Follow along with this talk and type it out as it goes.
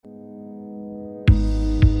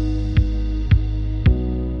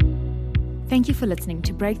Thank you for listening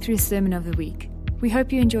to Breakthrough Sermon of the Week. We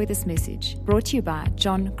hope you enjoy this message, brought to you by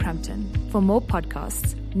John Crumpton. For more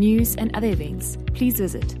podcasts, news, and other events, please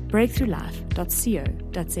visit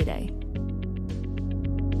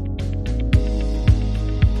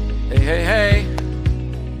breakthroughlife.co.za. Hey.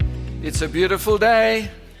 It's a beautiful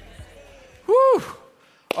day. Woo!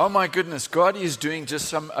 Oh my goodness, God is doing just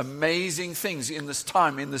some amazing things in this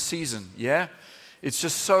time, in this season, yeah? It's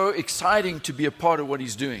just so exciting to be a part of what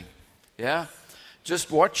He's doing, yeah?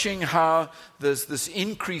 Just watching how this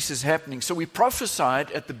increase is happening. So we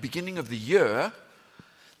prophesied at the beginning of the year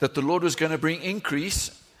that the Lord was going to bring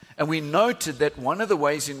increase, and we noted that one of the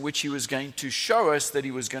ways in which He was going to show us that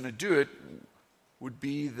He was going to do it would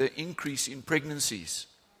be the increase in pregnancies.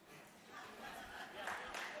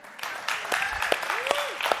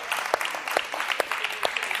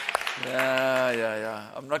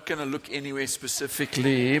 Yeah. I'm not going to look anywhere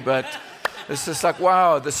specifically, but it's just like,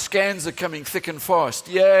 wow, the scans are coming thick and fast.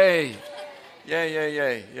 Yay.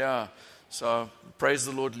 Yeah. So praise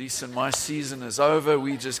the Lord, Lisa, and my season is over.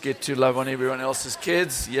 We just get to love on everyone else's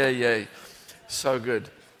kids. Yay. So good.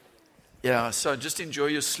 Yeah, so just enjoy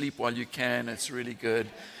your sleep while you can. It's really good.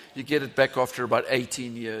 You get it back after about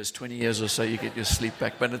 18 years, 20 years or so, you get your sleep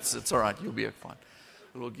back. But it's all right. You'll be fine.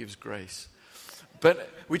 The Lord gives grace. But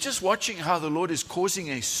we're just watching how the Lord is causing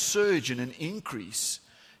a surge and an increase,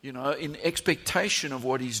 in expectation of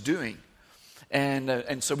what He's doing.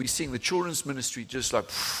 And so we're seeing the children's ministry just like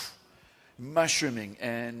mushrooming.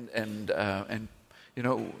 And I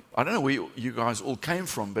don't know where you guys all came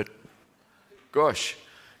from, but gosh,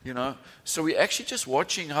 So we're actually just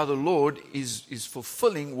watching how the Lord is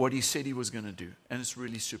fulfilling what He said He was going to do. And it's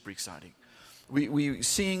really super exciting. We're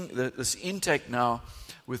seeing this intake now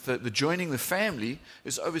with the joining the family.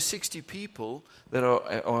 There's over 60 people that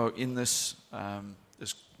are in this,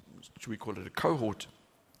 should we call it a cohort?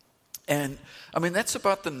 And I mean, that's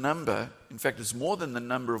about the number. In fact, it's more than the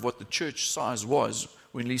number of what the church size was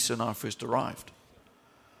when Lisa and I first arrived.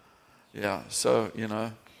 Yeah, so,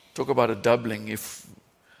 talk about a doubling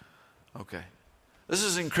okay. This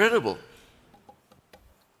is incredible.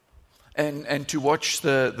 And to watch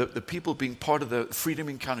the people being part of the Freedom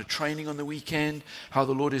Encounter training on the weekend, how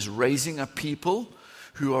the Lord is raising up people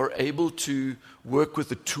who are able to work with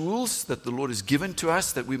the tools that the Lord has given to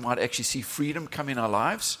us, that we might actually see freedom come in our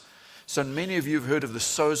lives. So many of you have heard of the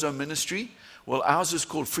Sozo ministry. Well, ours is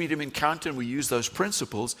called Freedom Encounter, and we use those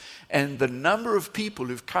principles. And the number of people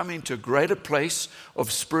who've come into a greater place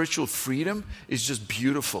of spiritual freedom is just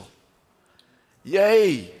beautiful.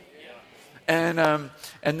 Yay! And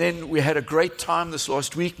then we had a great time this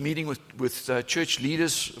last week meeting with church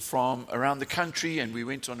leaders from around the country, and we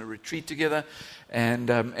went on a retreat together,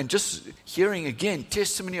 and just hearing again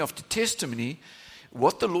testimony after testimony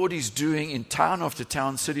what the Lord is doing in town after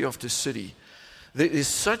town, city after city. There is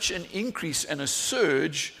such an increase and a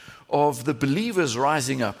surge of the believers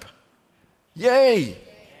rising up. Yay!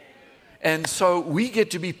 And so we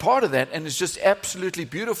get to be part of that, and it's just absolutely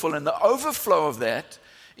beautiful. And the overflow of that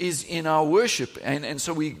is in our worship. And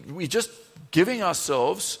so we just giving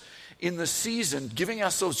ourselves in the season, giving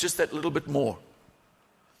ourselves just that little bit more.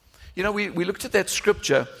 We looked at that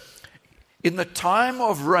scripture. In the time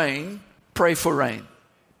of rain, pray for rain.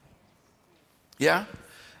 Yeah?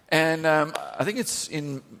 And I think it's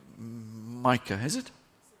in Micah, is it?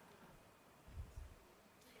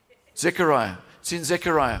 Zechariah. It's in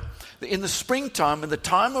Zechariah. In the springtime, in the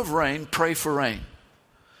time of rain, pray for rain.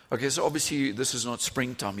 Okay, so obviously this is not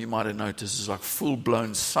springtime. You might have noticed it's like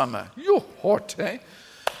full-blown summer. You're hot, eh?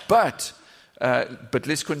 But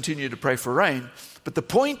let's continue to pray for rain. But the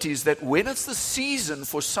point is that when it's the season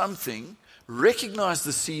for something, recognize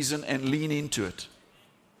the season and lean into it.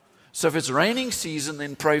 So if it's raining season,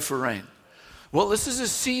 then pray for rain. Well, this is a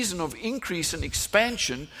season of increase and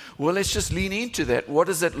expansion. Well, let's just lean into that. What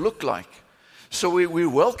does that look like? So we're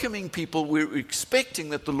welcoming people. We're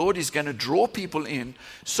expecting that the Lord is going to draw people in.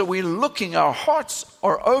 So we're looking, our hearts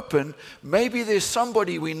are open. Maybe there's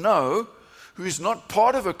somebody we know who's not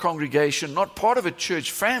part of a congregation, not part of a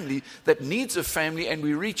church family, that needs a family, and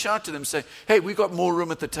we reach out to them and say, hey, we got more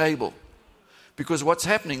room at the table. Because what's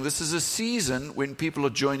happening, this is a season when people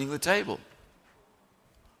are joining the table.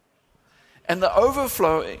 And the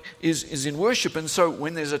overflow is in worship. And so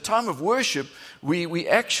when there's a time of worship, we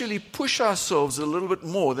actually push ourselves a little bit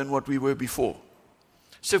more than what we were before.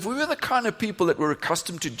 So if we were the kind of people that were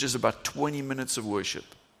accustomed to just about 20 minutes of worship,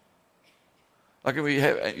 like we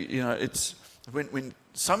have, it's when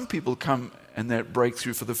some people come and they break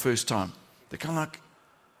through for the first time, they're kind of like,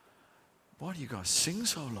 why do you guys sing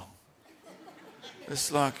so long?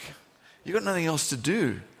 It's like, you got nothing else to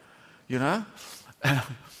do,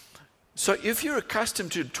 So if you're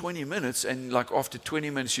accustomed to 20 minutes and like after 20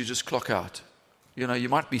 minutes you just clock out, you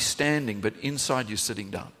might be standing, but inside you're sitting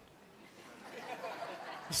down.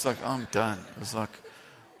 It's like, I'm done. It's like,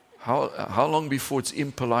 how long before it's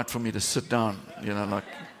impolite for me to sit down? Like,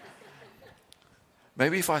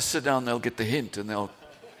 maybe if I sit down, they'll get the hint and they'll,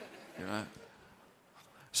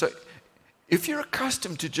 So if you're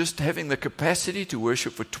accustomed to just having the capacity to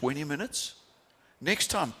worship for 20 minutes, next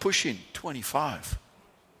time push in 25.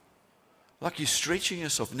 Like you're stretching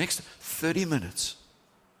yourself. Next 30 minutes.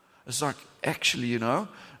 It's like, actually,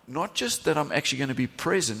 not just that I'm actually going to be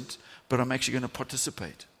present, but I'm actually going to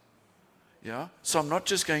participate. Yeah? So I'm not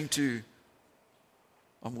just I'm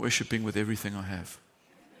worshiping with everything I have.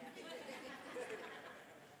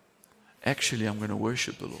 Actually, I'm going to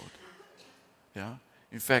worship the Lord. Yeah?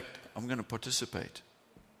 In fact, I'm going to participate.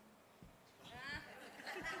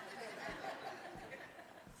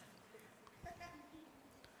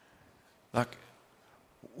 Like,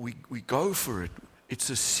 we go for it. It's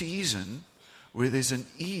a season where there's an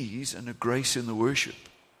ease and a grace in the worship.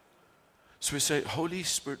 So we say, Holy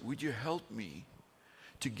Spirit, would you help me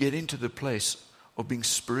to get into the place of being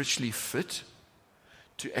spiritually fit,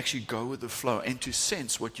 to actually go with the flow and to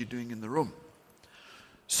sense what you're doing in the room.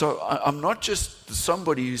 So I'm not just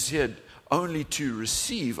somebody who's here only to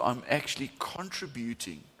receive, I'm actually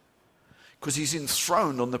contributing because he's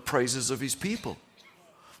enthroned on the praises of his people.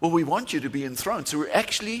 Well, we want you to be enthroned. So we're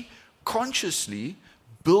actually consciously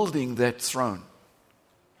building that throne.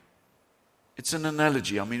 It's an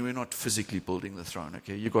analogy. I mean, we're not physically building the throne,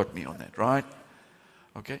 okay? You got me on that, right?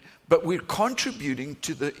 Okay? But we're contributing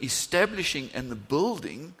to the establishing and the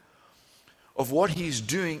building of what he's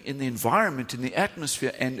doing in the environment, in the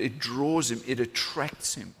atmosphere, and it draws him, it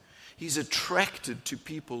attracts him. He's attracted to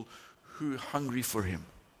people who are hungry for him.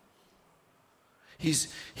 His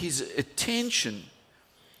attention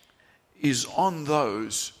is on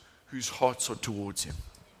those whose hearts are towards him.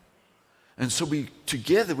 And so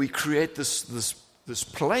together we create this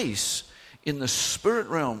place in the spirit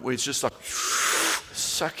realm where it's just like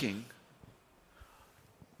sucking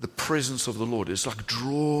the presence of the Lord. It's like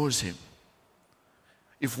draws him.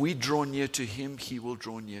 If we draw near to him, he will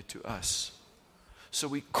draw near to us. So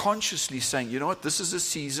we're consciously saying, you know what, this is a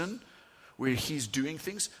season where he's doing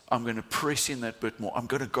things. I'm going to press in that bit more. I'm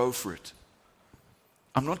going to go for it.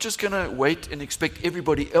 I'm not just going to wait and expect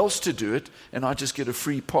everybody else to do it and I just get a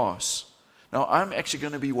free pass. Now, I'm actually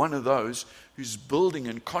going to be one of those who's building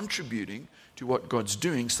and contributing to what God's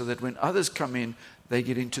doing so that when others come in, they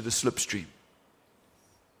get into the slipstream.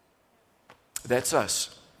 That's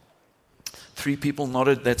us. 3 people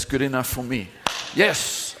nodded. That's good enough for me.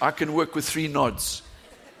 Yes, I can work with 3 nods.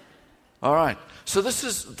 All right. So this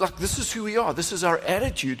is who we are. This is our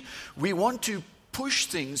attitude. We want to push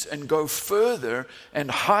things and go further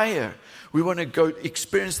and higher. We want to go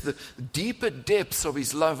experience the deeper depths of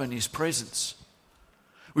his love and his presence.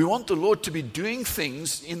 We want the Lord to be doing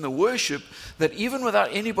things in the worship that even without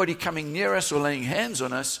anybody coming near us or laying hands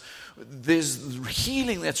on us, there's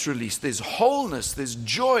healing that's released. There's wholeness. There's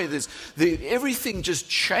joy. Everything just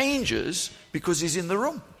changes because he's in the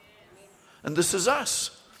room. And this is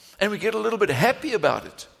us. And we get a little bit happy about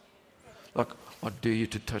it. Like, I dare you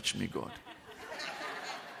to touch me, God.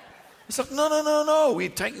 It's like, no.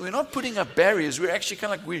 We're not putting up barriers. We're actually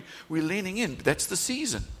kind of like, we're leaning in. That's the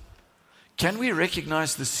season. Can we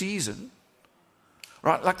recognize the season?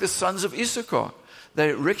 Right, like the sons of Issachar.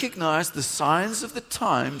 They recognized the signs of the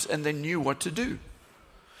times and they knew what to do.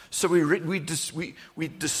 So we're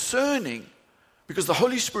discerning because the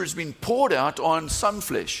Holy Spirit's been poured out on some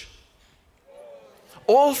flesh.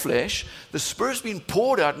 All flesh, the Spirit's been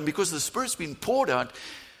poured out, and because the Spirit's been poured out,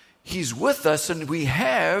 he's with us and we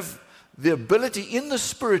have the ability in the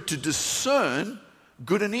Spirit to discern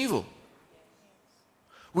good and evil.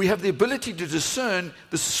 We have the ability to discern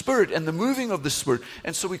the Spirit and the moving of the Spirit.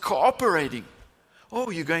 And so we're cooperating. Oh,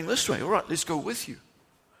 you're going this way. All right, let's go with you.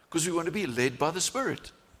 Because we want to be led by the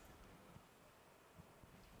Spirit.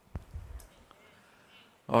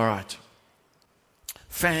 All right.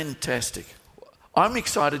 Fantastic. I'm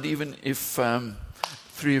excited even if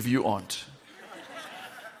 3 of you aren't.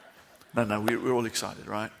 No, we're all excited,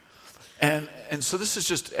 right? And so this is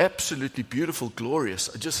just absolutely beautiful, glorious.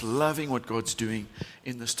 Just loving what God's doing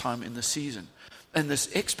in this time, in this season. And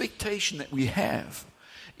this expectation that we have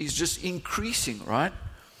is just increasing, right?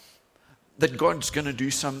 That God's going to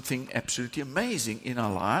do something absolutely amazing in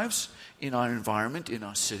our lives, in our environment, in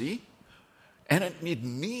our city. And it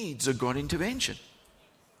needs a God intervention.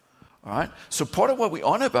 All right? So part of what we're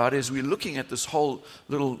on about is we're looking at this whole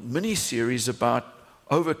little mini-series about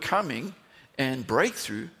overcoming and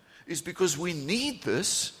breakthrough is because we need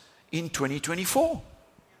this in 2024.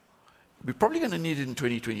 We're probably going to need it in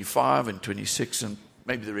 2025 and 26 and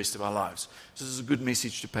maybe the rest of our lives. So this is a good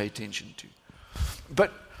message to pay attention to.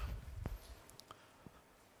 But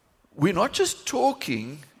we're not just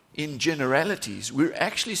talking in generalities. We're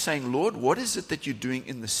actually saying, Lord, what is it that you're doing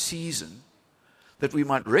in the season that we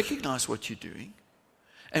might recognize what you're doing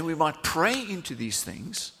and we might pray into these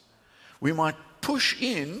things. We might push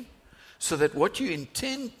in so that what you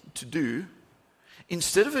intend to do,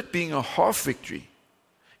 instead of it being a half victory,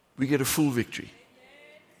 we get a full victory.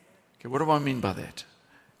 Okay, what do I mean by that?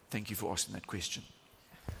 Thank you for asking that question.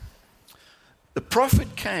 The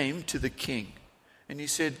prophet came to the king and he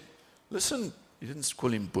said, listen, he didn't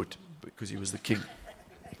call him But because he was the king.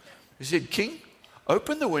 He said, King,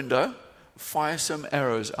 open the window, fire some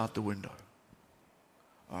arrows out the window.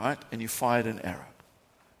 All right? And he fired an arrow.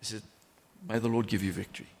 He said, may the Lord give you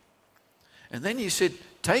victory. And then he said,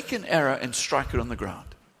 take an arrow and strike it on the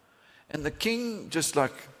ground. And the king just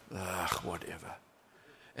like, whatever.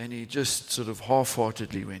 And he just sort of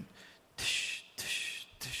half-heartedly went, tish, tish,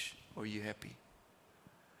 tish. Are you happy?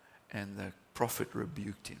 And the prophet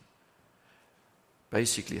rebuked him.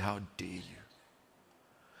 Basically, how dare you?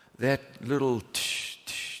 That little tish,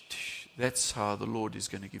 tish, tish, that's how the Lord is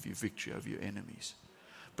going to give you victory over your enemies.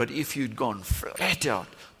 But if you'd gone flat out,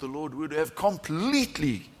 the Lord would have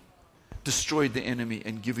completely destroyed the enemy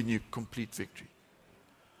and given you complete victory.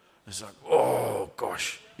 It's like, oh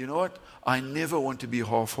gosh, you know what? I never want to be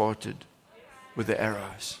half-hearted with the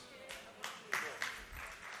arrows.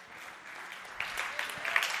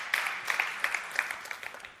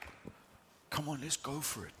 Come on, let's go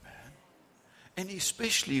for it, man. And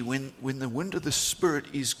especially when the wind of the Spirit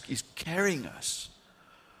is carrying us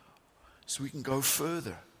so we can go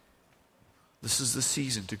further. This is the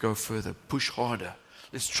season to go further, push harder.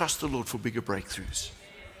 Let's trust the Lord for bigger breakthroughs.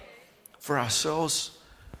 For ourselves,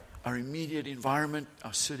 our immediate environment,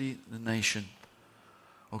 our city, the nation.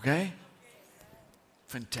 Okay?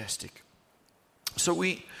 Fantastic. So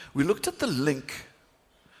we looked at the link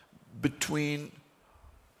between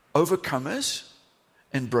overcomers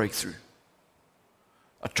and breakthrough.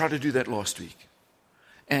 I tried to do that last week.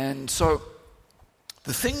 And so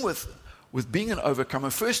the thing with being an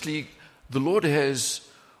overcomer, firstly, the Lord has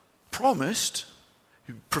promised,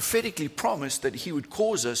 prophetically promised that He would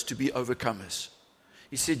cause us to be overcomers.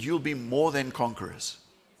 He said, you'll be more than conquerors.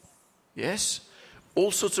 Yes?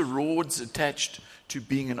 All sorts of rewards attached to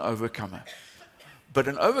being an overcomer. But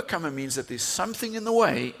an overcomer means that there's something in the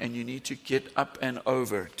way and you need to get up and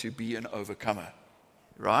over to be an overcomer.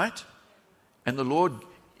 Right? And the Lord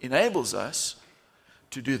enables us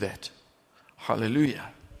to do that. Hallelujah.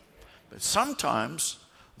 But sometimes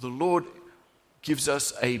the Lord gives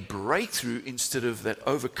us a breakthrough instead of that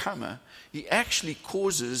overcomer. He actually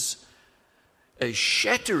causes a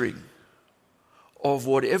shattering of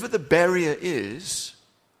whatever the barrier is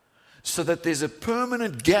so that there's a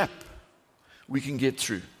permanent gap we can get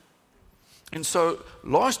through. And so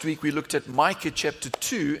last week we looked at Micah chapter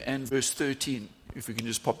 2 and verse 13, if we can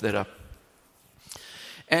just pop that up.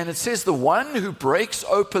 And it says, the one who breaks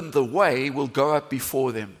open the way will go up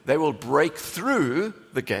before them. They will break through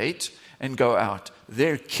the gate and go out.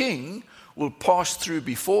 Their king will pass through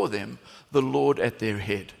before them, the Lord at their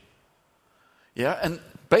head. Yeah, and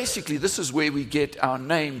basically this is where we get our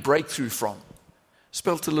name breakthrough from.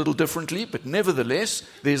 Spelt a little differently, but nevertheless,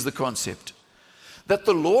 there's the concept. That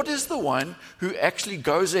the Lord is the one who actually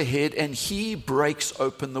goes ahead and He breaks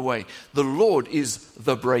open the way. The Lord is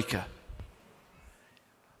the breaker.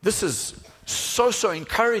 This is so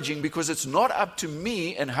encouraging because it's not up to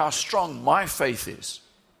me and how strong my faith is.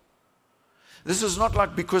 This is not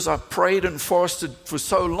like because I've prayed and fasted for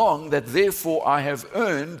so long that therefore I have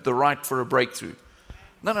earned the right for a breakthrough.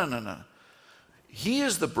 No. He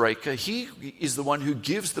is the breaker. He is the one who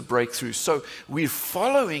gives the breakthrough. So we're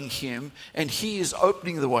following Him and He is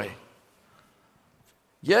opening the way.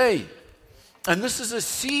 Yay. And this is a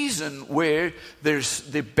season where there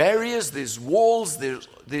are barriers, there's walls,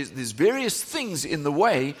 there's various things in the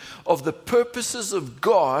way of the purposes of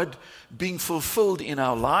God being fulfilled in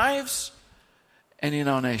our lives and in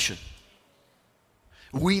our nation.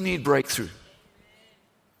 We need breakthrough.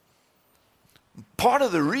 Part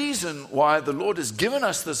of the reason why the Lord has given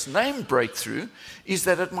us this name breakthrough is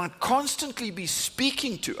that it might constantly be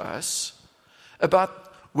speaking to us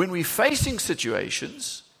about when we're facing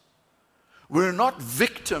situations, we're not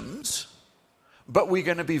victims, but we're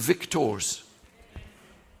going to be victors.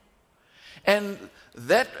 And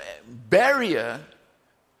that barrier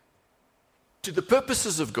to the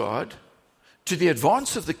purposes of God, to the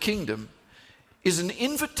advance of the kingdom, is an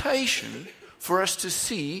invitation for us to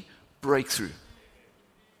see breakthrough.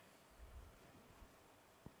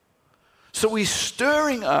 So we're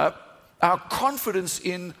stirring up our confidence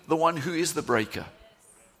in the one who is the breaker.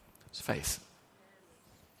 It's faith.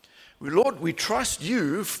 Lord, we trust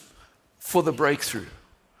you for the breakthrough.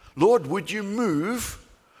 Lord, would you move?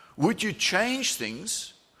 Would you change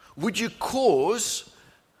things? Would you cause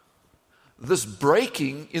this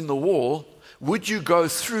breaking in the wall? Would you go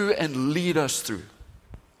through and lead us through?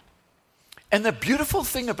 And the beautiful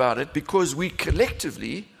thing about it, because we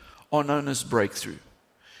collectively are known as breakthrough,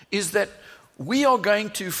 is that we are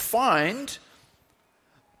going to find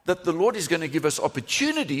that the Lord is going to give us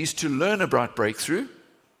opportunities to learn about breakthrough.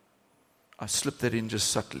 I slipped that in just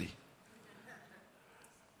subtly.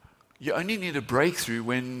 You only need a breakthrough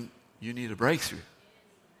when you need a breakthrough.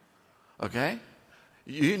 Okay?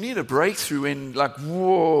 You need a breakthrough when, like,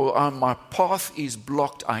 whoa, my path is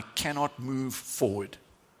blocked. I cannot move forward.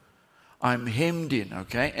 I'm hemmed in,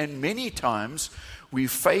 okay? And many times we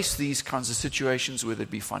face these kinds of situations, whether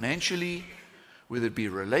it be financially, whether it be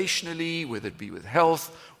relationally, whether it be with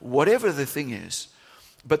health, whatever the thing is.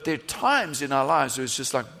 But there are times in our lives where it's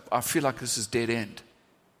just like, I feel like this is dead end.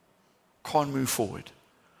 Can't move forward.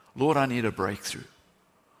 Lord, I need a breakthrough.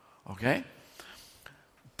 Okay?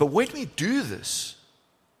 But when we do this,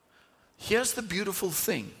 here's the beautiful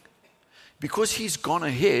thing. Because He's gone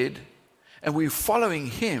ahead and we're following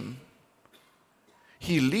Him,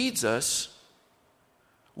 He leads us.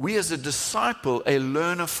 We as a disciple, a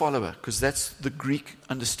learner follower, because that's the Greek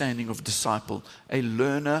understanding of disciple, a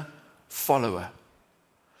learner follower.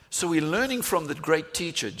 So we're learning from the great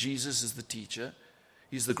teacher. Jesus is the teacher.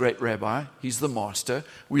 He's the great rabbi. He's the master.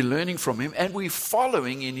 We're learning from Him and we're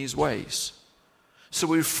following in His ways. So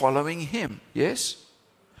we're following Him, yes?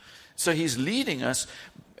 So He's leading us.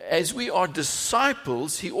 As we are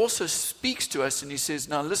disciples, He also speaks to us and He says,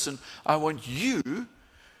 now listen, I want you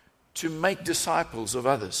to make disciples of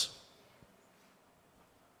others.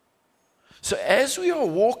 So as we are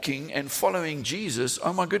walking and following Jesus,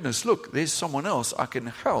 oh my goodness, look, there's someone else I can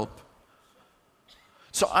help.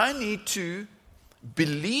 So I need to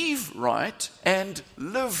believe right and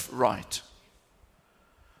live right.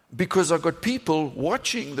 Because I've got people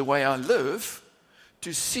watching the way I live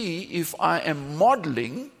to see if I am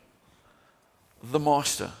modeling the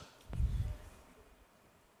master.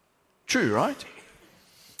 True, right?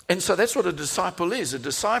 And so that's what a disciple is. A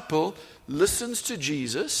disciple listens to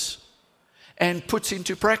Jesus and puts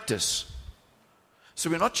into practice. So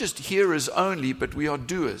we're not just hearers only, but we are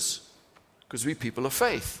doers. Because we're people of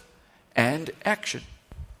faith and action.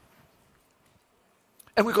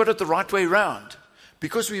 And we got it the right way round.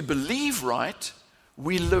 Because we believe right,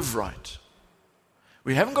 we live right.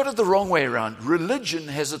 We haven't got it the wrong way around. Religion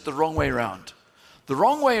has it the wrong way around. The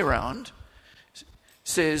wrong way around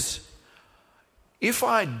says, if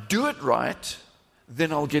I do it right,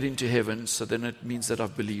 then I'll get into heaven, so then it means that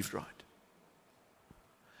I've believed right.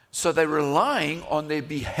 So they're relying on their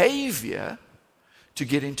behavior to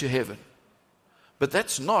get into heaven. But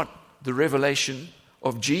that's not the revelation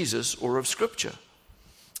of Jesus or of Scripture.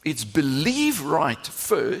 It's believe right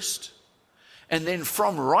first, and then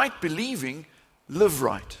from right believing, live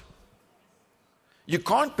right. You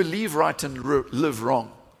can't believe right and live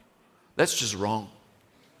wrong. That's just wrong.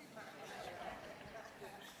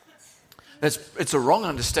 It's a wrong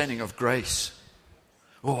understanding of grace.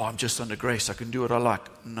 Oh, I'm just under grace. I can do what I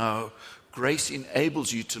like. No, grace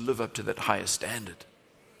enables you to live up to that higher standard.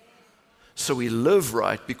 So we live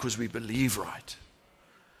right because we believe right.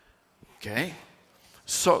 Okay?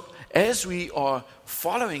 So as we are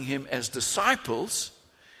following Him as disciples,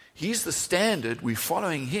 He's the standard. We're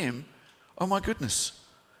following Him. Oh my goodness.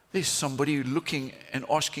 There's somebody looking and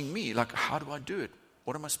asking me, like, how do I do it?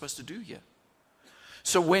 What am I supposed to do here?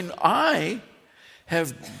 So when I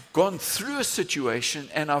have gone through a situation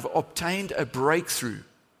and I've obtained a breakthrough,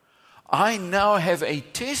 I now have a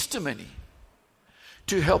testimony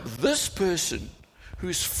to help this person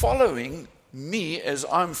who's following me as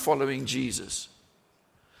I'm following Jesus.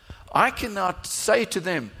 I cannot say to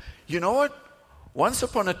them, you know what? Once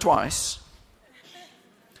upon a twice,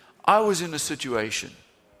 I was in a situation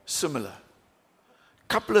similar.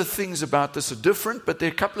 A couple of things about this are different, but there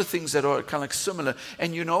are a couple of things that are kind of like similar.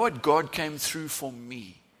 And you know what? God came through for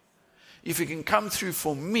me. If He can come through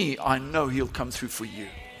for me, I know He'll come through for you.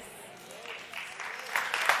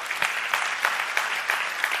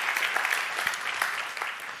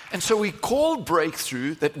 And so we call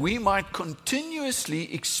breakthrough that we might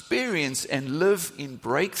continuously experience and live in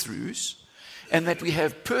breakthroughs, and that we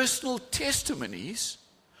have personal testimonies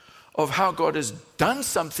of how God has done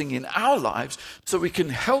something in our lives, so we can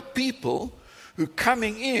help people who are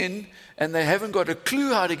coming in and they haven't got a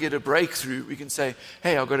clue how to get a breakthrough. We can say,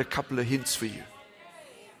 hey, I've got a couple of hints for you.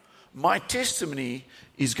 my testimony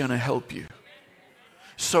is going to help you.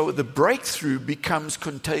 So the breakthrough becomes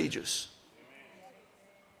contagious.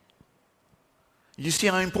 You see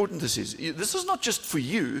how important this is? This is not just for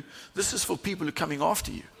you. This is for people who are coming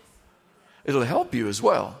after you. It'll help you as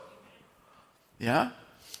well. Yeah?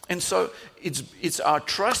 And so it's our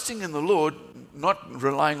trusting in the Lord, not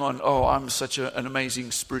relying on, oh, I'm such an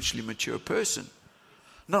amazing spiritually mature person.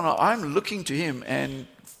 No, I'm looking to Him, and,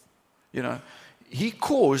 He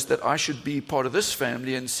caused that I should be part of this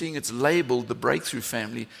family, and seeing it's labeled the breakthrough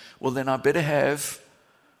family, well, then I better have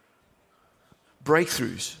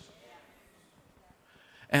breakthroughs.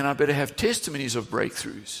 And I better have testimonies of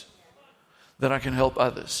breakthroughs that I can help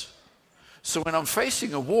others. So when I'm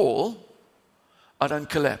facing a wall, I don't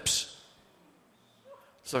collapse.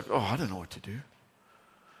 It's like, oh, I don't know what to do.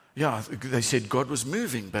 Yeah, they said God was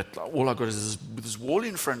moving, but all I got is this wall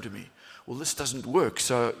in front of me. Well, this doesn't work,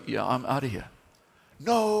 so yeah, I'm out of here.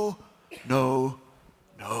 No.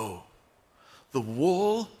 The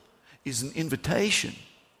wall is an invitation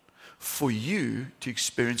for you to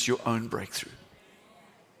experience your own breakthrough.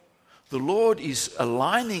 The Lord is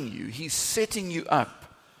aligning you. He's setting you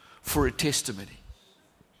up for a testimony.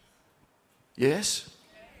 Yes?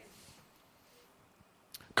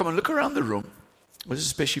 Come on, look around the room. This is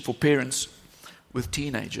especially for parents with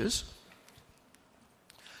teenagers.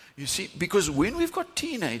 You see, because when we've got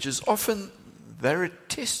teenagers, often they're a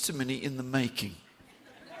testimony in the making.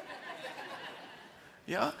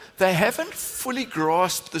 Yeah? They haven't fully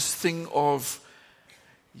grasped this thing of,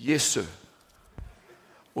 yes, sir,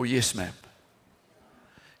 or yes, ma'am.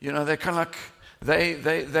 They're kind of like,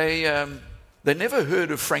 they never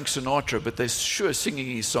heard of Frank Sinatra, but they're sure singing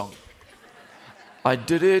his song. I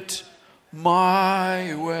did it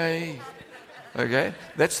my way. Okay?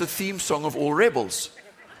 That's the theme song of all rebels.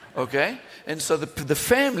 Okay? And so the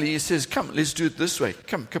family says, come, let's do it this way.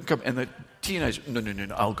 Come. And the teenager,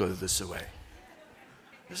 no, I'll go this way.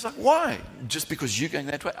 It's like, why? Just because you're going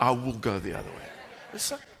that way, I will go the other way.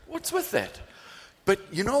 It's like, what's with that? But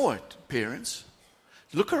you know what, parents?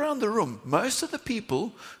 Look around the room. Most of the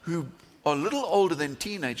people who are a little older than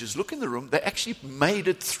teenagers, look in the room, they actually made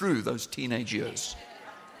it through those teenage years.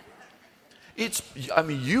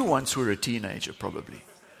 You once were a teenager probably,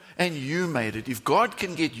 and you made it. If God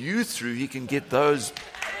can get you through, He can get those.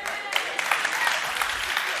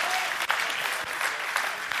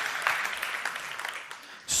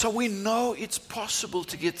 So we know it's possible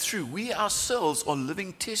to get through. We ourselves are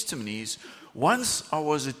living testimonies. Once I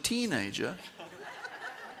was a teenager,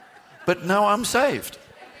 but now I'm saved.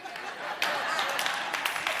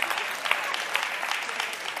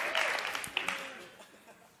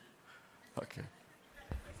 Okay.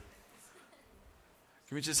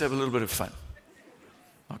 Can we just have a little bit of fun?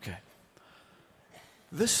 Okay.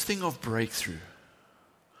 This thing of breakthrough,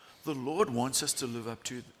 the Lord wants us to live up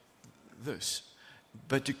to this,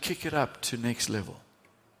 but to kick it up to next level.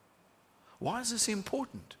 Why is this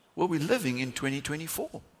important? Well, we're living in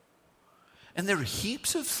 2024. And there are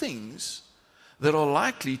heaps of things that are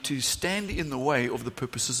likely to stand in the way of the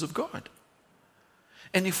purposes of God.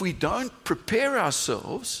 And if we don't prepare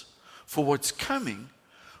ourselves for what's coming,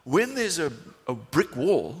 when there's a brick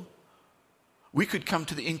wall, we could come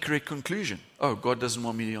to the incorrect conclusion. Oh, God doesn't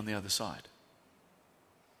want me on the other side.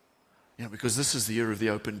 Because this is the year of the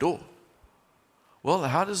open door.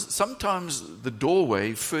 Well, sometimes the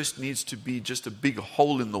doorway first needs to be just a big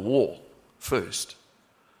hole in the wall first.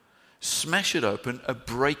 Smash it open, a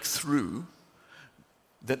breakthrough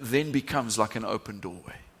that then becomes like an open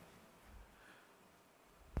doorway.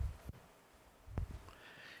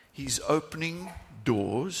 He's opening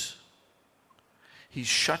doors. He's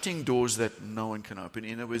shutting doors that no one can open.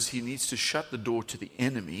 In other words, He needs to shut the door to the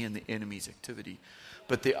enemy and the enemy's activity.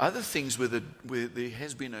 But there are other things where there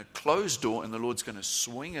has been a closed door and the Lord's going to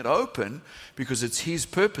swing it open because it's His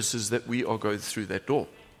purposes that we are going through that door.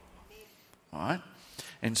 All right?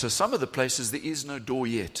 And so some of the places there is no door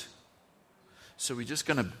yet. So we're just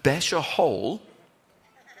going to bash a hole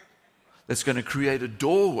that's going to create a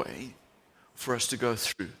doorway for us to go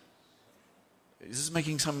through. Is this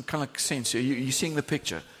making some kind of sense? Are you seeing the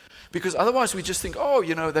picture? Because otherwise we just think,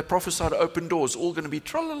 they prophesied open doors, all going to be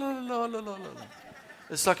tra-la-la-la-la-la-la.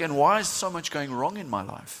 It's like, and why is so much going wrong in my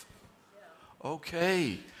life?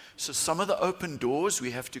 Okay, so some of the open doors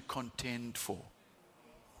we have to contend for.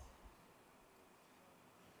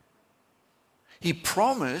 He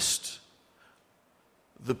promised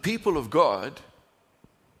the people of God,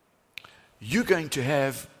 you're going to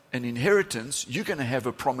have an inheritance, you're going to have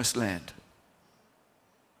a promised land.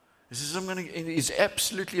 It's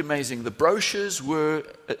absolutely amazing. The brochures were,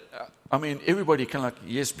 everybody kind of like,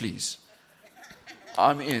 yes, please.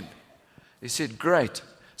 I'm in. He said, great.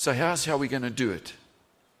 So here's how we're going to do it.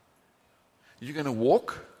 You're going to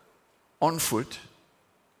walk on foot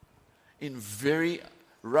in very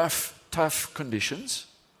rough, tough conditions.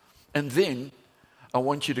 And then I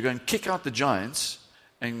want you to go and kick out the giants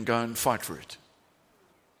and go and fight for it.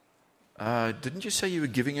 Didn't you say you were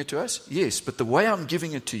giving it to us? Yes, but the way I'm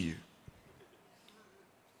giving it to you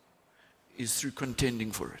is through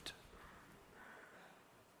contending for it.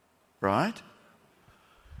 Right?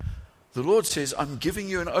 The Lord says, I'm giving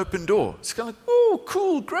you an open door. It's kind of like, oh,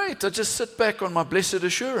 cool, great. I just sit back on my blessed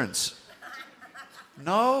assurance.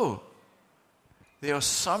 No. There are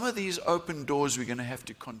some of these open doors we're going to have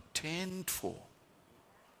to contend for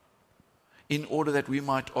in order that we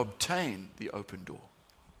might obtain the open door.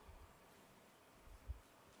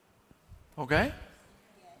 Okay?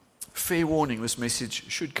 Fair warning, this message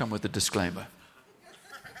should come with a disclaimer.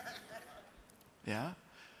 Yeah?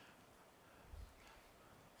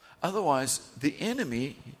 Otherwise, the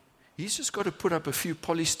enemy, he's just got to put up a few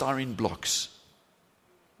polystyrene blocks.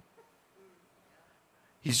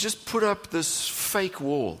 He's just put up this fake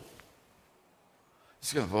wall.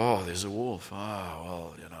 He's going, oh, there's a wall. Oh,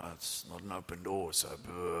 well, it's not an open door, so,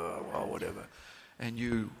 well, whatever. And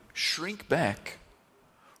you shrink back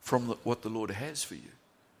from what the Lord has for you.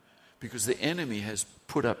 Because the enemy has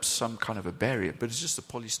put up some kind of a barrier, but it's just a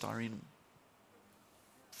polystyrene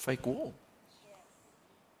fake wall.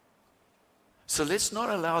 So let's not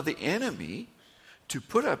allow the enemy to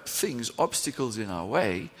put up things, obstacles in our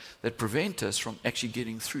way that prevent us from actually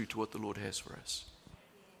getting through to what the Lord has for us.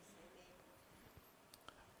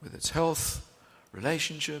 Whether it's health,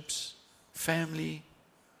 relationships, family,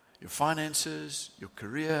 your finances, your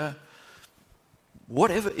career,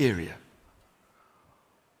 whatever area.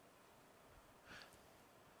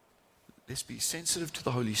 Let's be sensitive to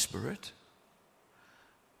the Holy Spirit.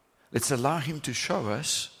 Let's allow Him to show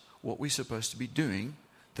us what we're supposed to be doing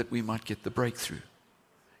that we might get the breakthrough.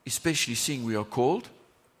 Especially seeing we are called.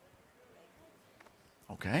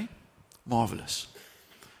 Okay? Marvelous.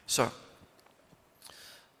 So,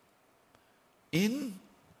 in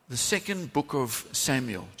the second book of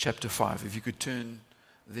Samuel, chapter 5, if you could turn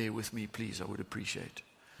there with me, please, I would appreciate.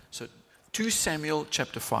 So, 2 Samuel,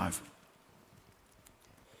 chapter 5.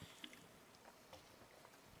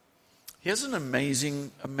 Here's an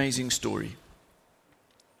amazing, amazing story.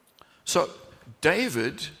 So,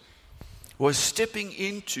 David was stepping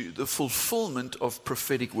into the fulfillment of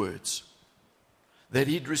prophetic words that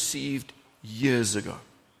he'd received years ago.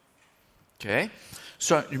 Okay?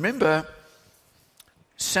 So, remember,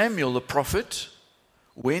 Samuel, the prophet,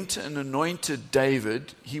 went and anointed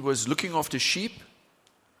David. He was looking after sheep.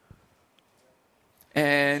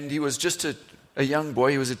 And he was just a young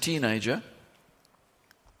boy. He was a teenager.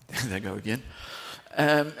 There they go again.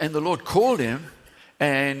 And the Lord called him,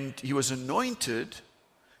 and he was anointed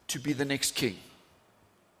to be the next king.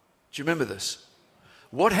 Do you remember this?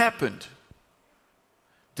 What happened?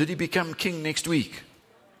 Did he become king next week?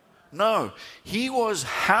 No. He was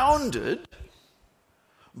hounded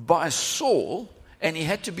by Saul, and he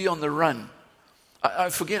had to be on the run. I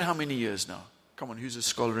forget how many years now. Come on, who's a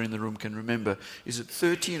scholar in the room can remember? Is it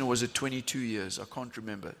 13 or was it 22 years? I can't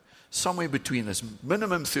remember. Somewhere between this.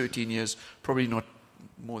 Minimum 13 years, probably not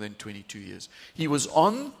more than 22 years. He was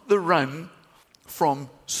on the run from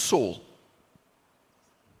Saul.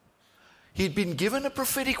 He'd been given a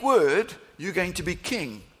prophetic word, you're going to be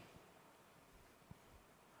king.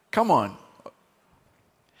 Come on.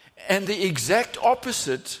 And the exact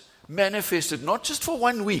opposite manifested, not just for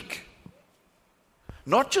 1 week,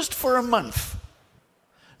 not just for a month,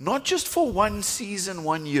 not just for one season,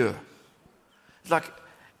 1 year. Like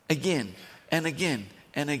again and again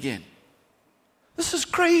and again. This is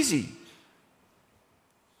crazy.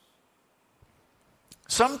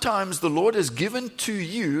 Sometimes the Lord has given to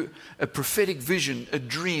you a prophetic vision, a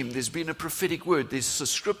dream. There's been a prophetic word. There's a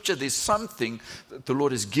scripture. There's something that the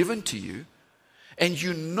Lord has given to you. And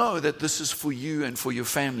you know that this is for you and for your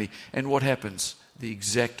family. And what happens? The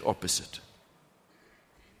exact opposite.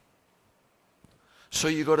 So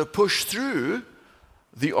you've got to push through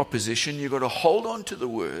the opposition. You've got to hold on to the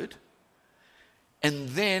word. And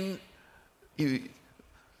then the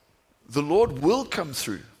Lord will come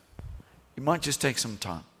through. It might just take some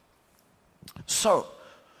time. So,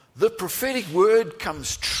 the prophetic word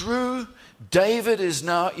comes true. David is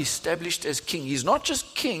now established as king. He's not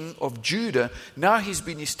just king of Judah. Now he's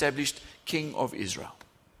been established king of Israel.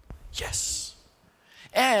 Yes.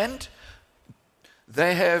 And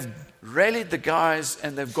they have rallied the guys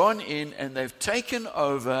and they've gone in and they've taken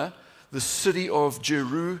over the city of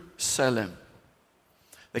Jerusalem.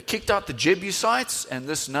 They kicked out the Jebusites and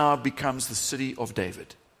this now becomes the city of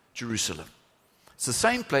David. Jerusalem. It's the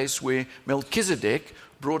same place where Melchizedek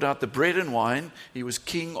brought out the bread and wine. He was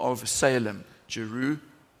king of Salem, Jerusalem.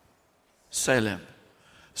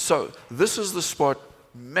 So this is the spot,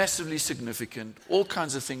 massively significant. All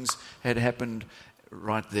kinds of things had happened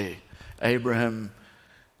right there. Abraham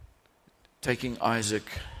taking Isaac.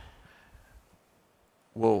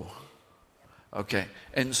 Whoa. Okay.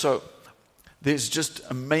 And so there's just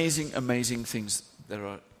amazing, amazing things that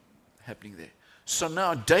are happening there. So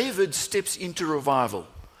now David steps into revival.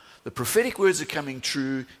 The prophetic words are coming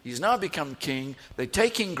true. He's now become king. They're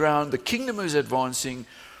taking ground. The kingdom is advancing.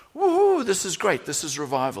 Woohoo, this is great. This is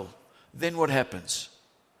revival. Then what happens?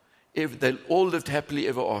 They all lived happily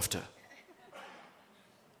ever after.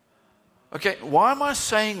 Okay, why am I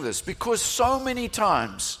saying this? Because so many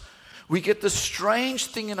times we get this strange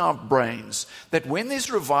thing in our brains that when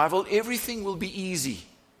there's revival, everything will be easy.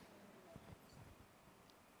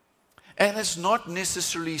 And it's not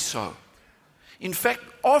necessarily so. In fact,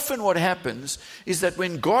 often what happens is that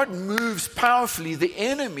when God moves powerfully, the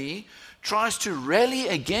enemy tries to rally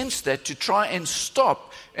against that to try and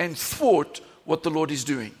stop and thwart what the Lord is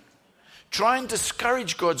doing. Try and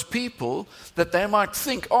discourage God's people that they might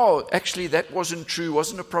think, oh, actually that wasn't true,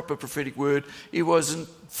 wasn't a proper prophetic word, it wasn't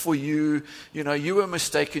for you, you were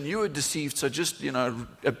mistaken, you were deceived, so just,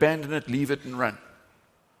 abandon it, leave it and run.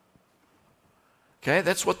 Okay,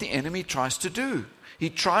 that's what the enemy tries to do. He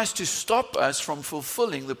tries to stop us from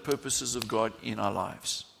fulfilling the purposes of God in our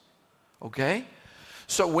lives. Okay?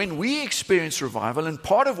 So when we experience revival, and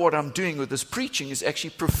part of what I'm doing with this preaching is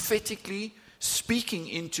actually prophetically speaking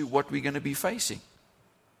into what we're going to be facing.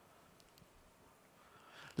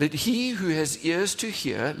 Let he who has ears to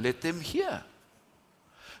hear, let them hear.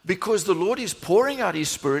 Because the Lord is pouring out His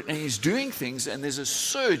Spirit and He's doing things, and there's a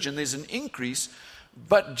surge and there's an increase,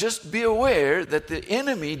 but just be aware that the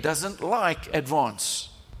enemy doesn't like advance.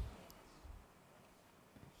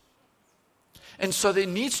 And so there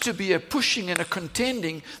needs to be a pushing and a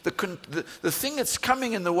contending. The thing that's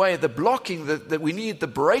coming in the way, the blocking that we need the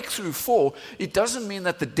breakthrough for, it doesn't mean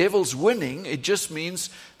that the devil's winning. It just means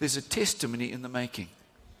there's a testimony in the making.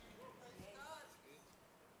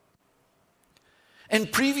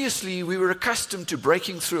 And previously we were accustomed to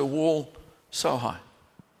breaking through a wall so high.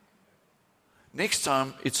 Next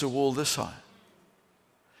time it's a wall this high.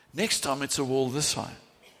 Next time it's a wall this high.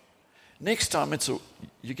 Next time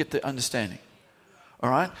you get the understanding. All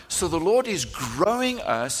right? So the Lord is growing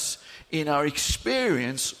us in our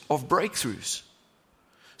experience of breakthroughs.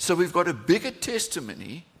 So we've got a bigger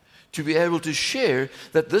testimony to be able to share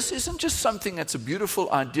that this isn't just something that's a beautiful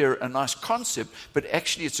idea, a nice concept, but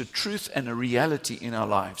actually it's a truth and a reality in our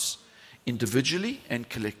lives, individually and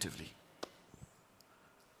collectively.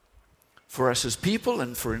 For us as people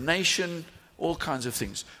and for a nation, all kinds of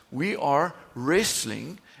things. We are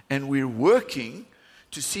wrestling and we're working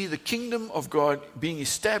to see the kingdom of God being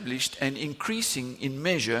established and increasing in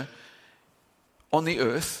measure on the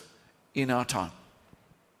earth in our time.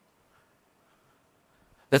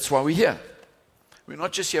 That's why we're here. We're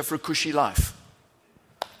not just here for a cushy life.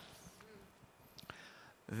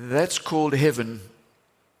 That's called heaven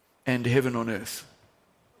and heaven on earth.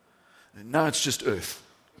 And now it's just earth.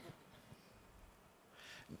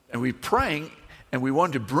 And we're praying and we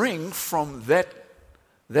want to bring from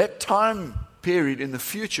that time period in the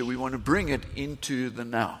future, we want to bring it into the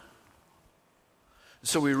now.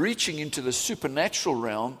 So we're reaching into the supernatural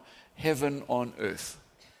realm, heaven on earth.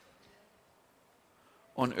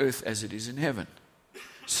 On earth as it is in heaven.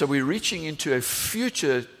 So we're reaching into a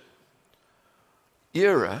future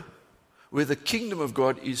era where the kingdom of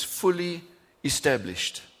God is fully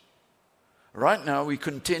established. Right now we're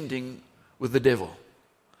contending with the devil.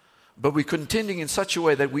 But we're contending in such a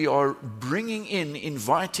way that we are bringing in,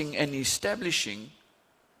 inviting and establishing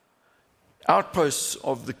outposts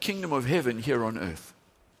of the kingdom of heaven here on earth.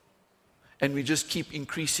 And we just keep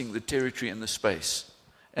increasing the territory and the space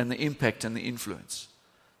and the impact and the influence.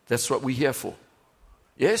 That's what we're here for.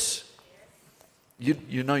 Yes?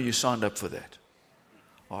 You know you signed up for that.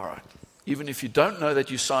 All right. Even if you don't know that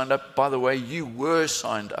you signed up, by the way, you were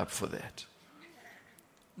signed up for that.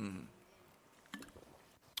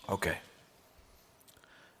 Okay.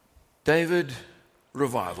 David,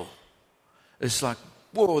 revival. It's like,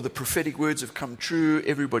 whoa, the prophetic words have come true.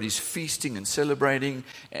 Everybody's feasting and celebrating.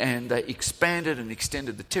 And they expanded and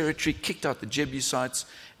extended the territory, kicked out the Jebusites.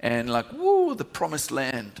 And like, whoa, the promised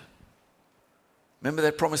land. Remember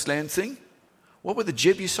that promised land thing? What were the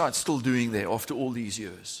Jebusites still doing there after all these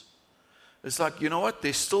years? It's like, you know what?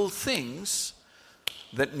 There's still things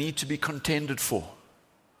that need to be contended for.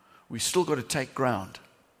 We still got to take ground.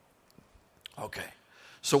 Okay.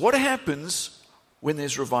 So what happens when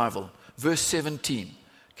there's revival. Verse 17.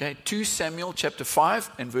 Okay, 2 Samuel chapter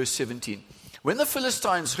 5 and verse 17. When the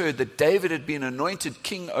Philistines heard that David had been anointed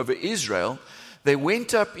king over Israel, they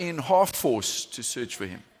went up in half force to search for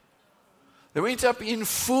him. They went up in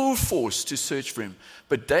full force to search for him.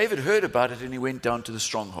 But David heard about it and he went down to the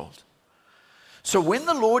stronghold. So when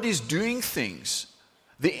the Lord is doing things,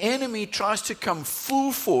 the enemy tries to come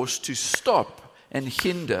full force to stop and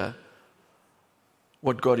hinder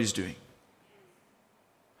what God is doing.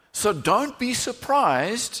 So don't be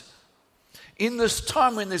surprised in this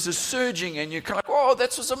time when there's a surging and you're kind of like, oh,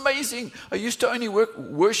 that was amazing. I used to only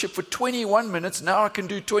worship for 21 minutes. Now I can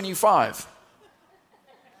do 25.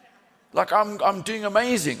 Like I'm doing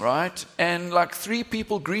amazing, right? And like 3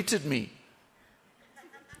 people greeted me.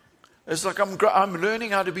 It's like I'm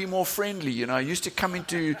learning how to be more friendly. You know, I used to come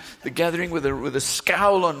into the gathering with a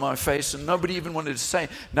scowl on my face and nobody even wanted to say.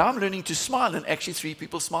 Now I'm learning to smile and actually 3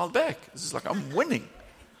 people smiled back. This is like I'm winning.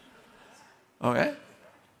 Okay?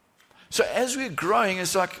 So as we're growing,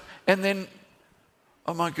 it's like, and then,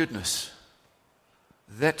 oh my goodness,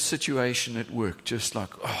 that situation at work, just like,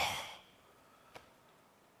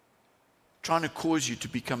 trying to cause you to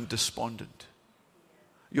become despondent.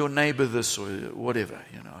 Your neighbor this or whatever,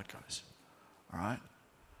 you know, it goes. All right?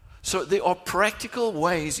 So there are practical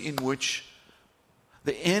ways in which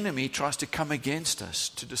the enemy tries to come against us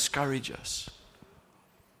to discourage us.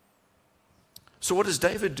 So what does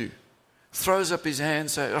David do? Throws up his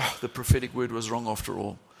hands, say, oh, the prophetic word was wrong after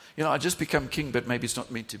all. You know, I just become king, but maybe it's not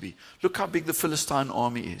meant to be. Look how big the Philistine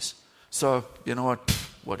army is. So, you know what?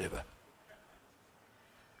 Whatever.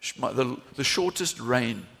 The shortest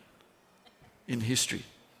reign in history.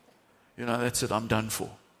 You know, that's it, I'm done for.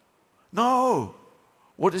 No.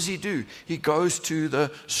 What does he do? He goes to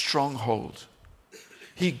the stronghold.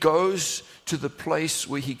 He goes to the place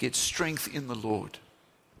where he gets strength in the Lord.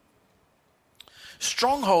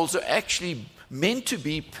 Strongholds are actually meant to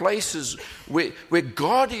be places where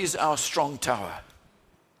God is our strong tower.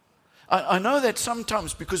 I know that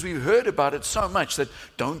sometimes because we've heard about it so much that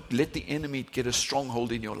don't let the enemy get a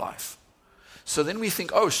stronghold in your life. So then we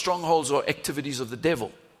think, oh, strongholds are activities of the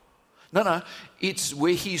devil. No, it's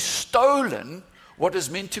where he's stolen what is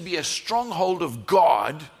meant to be a stronghold of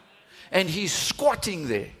God and he's squatting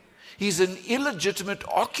there. He's an illegitimate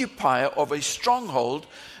occupier of a stronghold,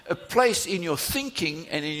 a place in your thinking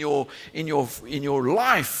and in your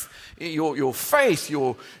life, your faith,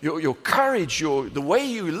 your courage, the way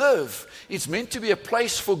you live. It's meant to be a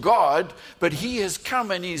place for God, but he has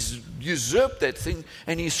come and he's usurped that thing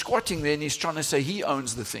and he's squatting there and he's trying to say he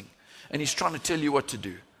owns the thing and he's trying to tell you what to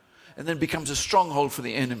do, and then becomes a stronghold for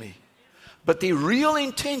the enemy. But the real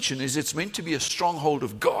intention is it's meant to be a stronghold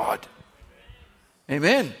of God.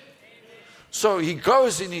 Amen. So he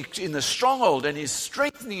goes in the stronghold and he's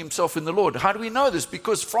strengthening himself in the Lord. How do we know this?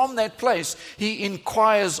 Because from that place, he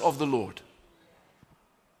inquires of the Lord.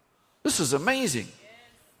 This is amazing.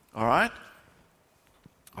 All right?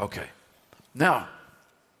 Okay. Now,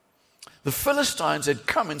 the Philistines had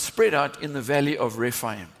come and spread out in the valley of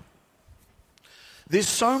Rephaim. There's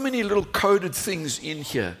so many little coded things in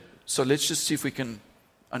here. So let's just see if we can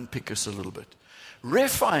unpick this a little bit.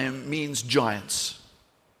 Rephaim means giants.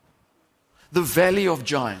 The valley of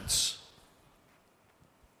giants.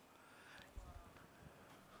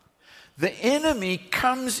 The enemy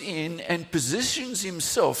comes in and positions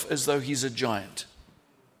himself as though he's a giant.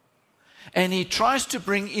 And he tries to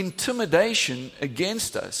bring intimidation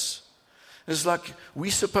against us. It's like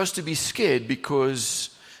we're supposed to be scared because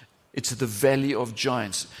it's the valley of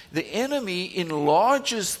giants. The enemy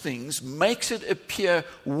enlarges things, makes it appear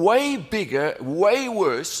way bigger, way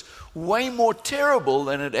worse, way more terrible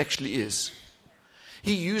than it actually is.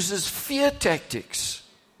 He uses fear tactics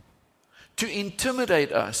to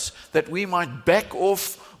intimidate us that we might back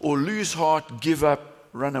off or lose heart, give up,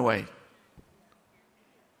 run away.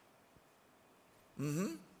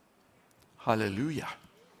 Hallelujah.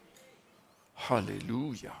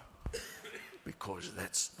 Hallelujah. Because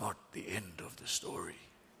that's not the end of the story.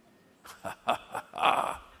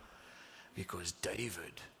 Because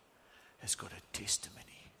David has got a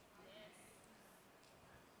testimony.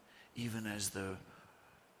 Even as the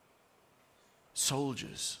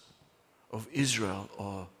soldiers of Israel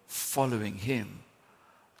are following him,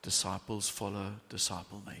 disciples follow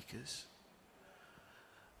disciple makers.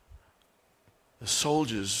 The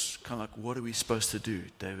soldiers kind of like, what are we supposed to do?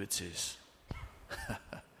 David says,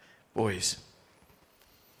 boys,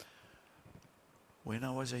 when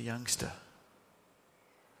I was a youngster,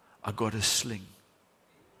 I got a sling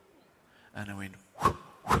and I went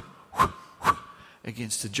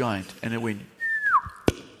against the giant and it went.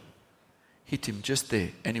 hit him just there.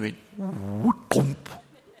 And he went, "Whoop."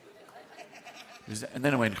 And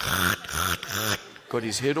then I went, got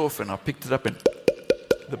his head off, and I picked it up, and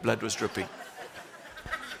the blood was dripping.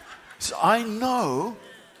 So I know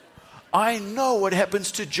what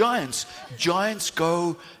happens to giants. Giants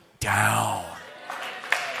go down.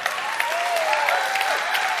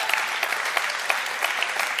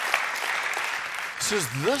 Says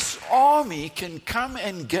this army can come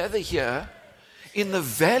and gather here in the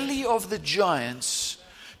valley of the giants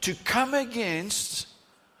to come against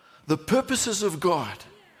the purposes of God.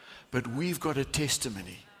 But we've got a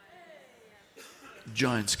testimony.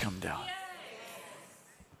 Giants come down.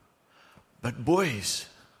 But boys,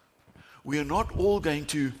 we are not all going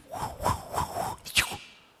to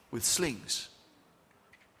with slings.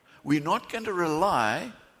 We're not going to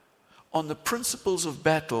rely on the principles of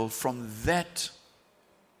battle from that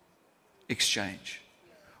exchange.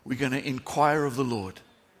 We're going to inquire of the Lord.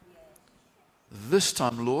 This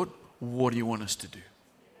time, Lord, what do you want us to do?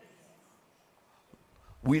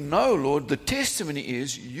 We know, Lord, the testimony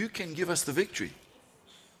is you can give us the victory.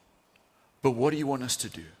 But what do you want us to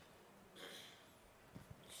do?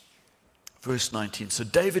 Verse 19, so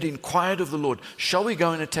David inquired of the Lord, shall we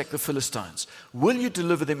go and attack the Philistines? Will you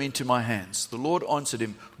deliver them into my hands? The Lord answered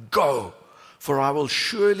him, go, for I will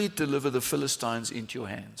surely deliver the Philistines into your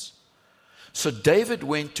hands. So David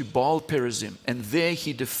went to Baal Perazim, and there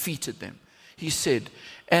he defeated them. He said,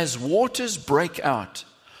 as waters break out,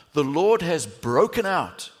 the Lord has broken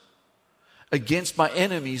out against my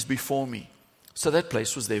enemies before me. So that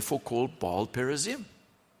place was therefore called Baal Perazim.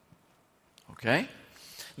 Okay?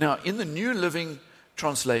 Now, in the New Living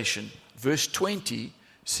Translation, verse 20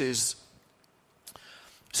 says,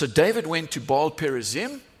 so David went to Baal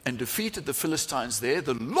Perazim and defeated the Philistines there.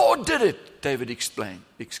 The Lord did it, David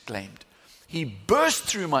exclaimed. He burst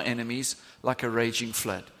through my enemies like a raging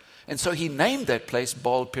flood. And so he named that place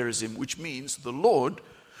Baal Perazim, which means the Lord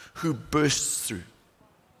who bursts through.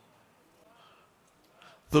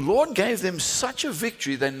 The Lord gave them such a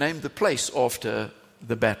victory, they named the place after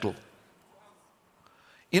the battle.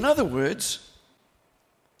 In other words,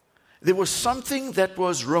 there was something that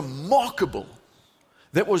was remarkable,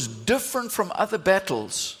 that was different from other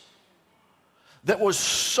battles, that was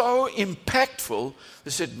so impactful.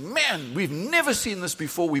 They said, man, we've never seen this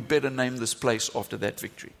before. We better name this place after that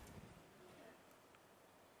victory.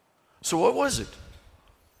 So what was it?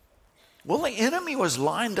 Well, the enemy was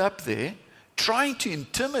lined up there trying to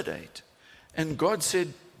intimidate, and God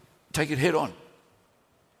said, take it head on.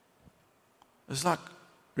 It's like,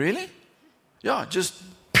 really? Yeah, just.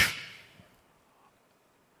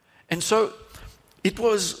 And so it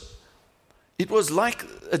was like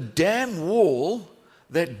a dam wall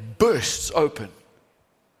that bursts open.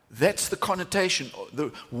 That's the connotation.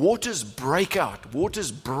 The waters break out.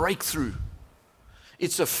 Waters break through.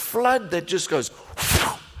 It's a flood that just goes,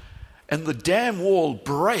 and the dam wall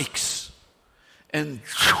breaks, and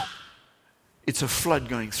it's a flood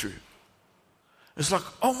going through. It's like,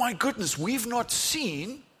 oh my goodness, we've not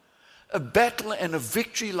seen a battle and a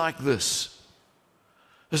victory like this.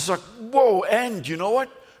 It's like, whoa, and you know what?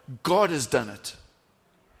 God has done it.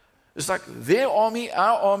 It's like their army,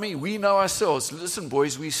 our army, we know ourselves. Listen,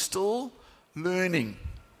 boys, we're still learning.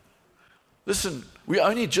 Listen, we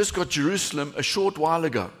only just got Jerusalem a short while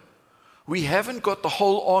ago. We haven't got the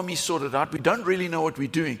whole army sorted out. We don't really know what we're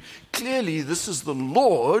doing. Clearly, this is the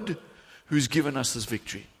Lord who's given us this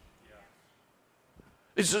victory.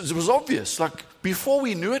 It was obvious. Like, before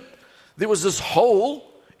we knew it, there was this hole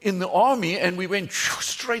in the army, and we went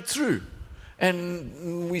straight through.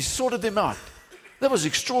 And we sorted them out. That was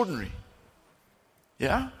extraordinary.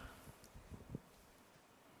 Yeah?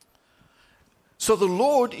 So the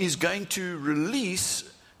Lord is going to release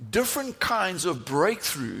different kinds of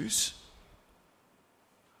breakthroughs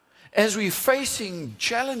as we're facing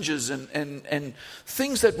challenges and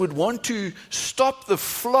things that would want to stop the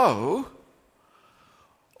flow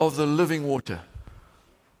of the living water.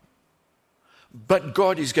 But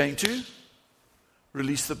God is going to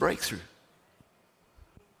release the breakthrough.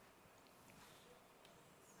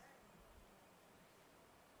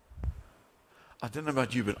 I don't know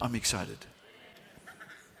about you, but I'm excited.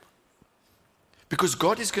 Because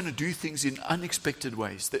God is going to do things in unexpected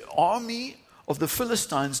ways. The army of the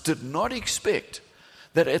Philistines did not expect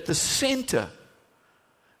that at the center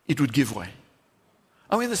it would give way.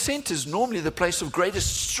 I mean, the center is normally the place of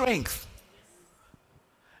greatest strength.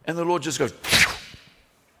 And the Lord just goes,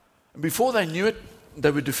 and before they knew it,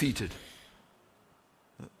 they were defeated.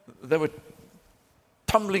 They were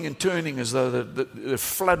tumbling and turning as though the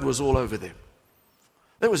flood was all over them.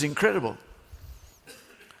 That was incredible.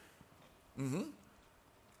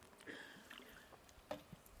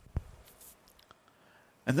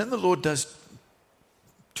 And then the Lord does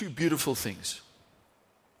two beautiful things.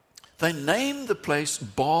 They name the place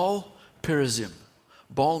Baal Perazim.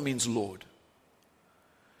 Baal means Lord.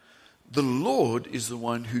 The Lord is the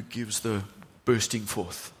one who gives the bursting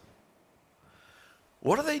forth.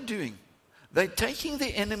 What are they doing? They're taking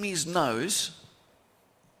the enemy's nose.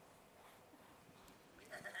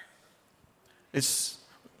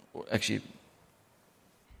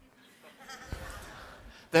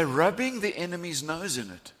 They're rubbing the enemy's nose in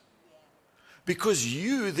it. Because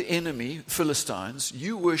you, the enemy, Philistines,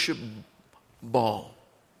 you worship Baal.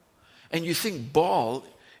 And you think Baal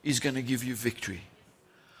is going to give you victory.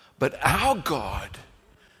 But our God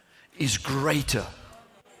is greater.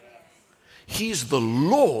 He's the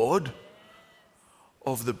Lord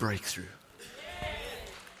of the breakthrough.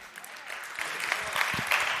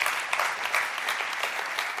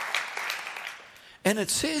 And it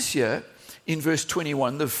says here in verse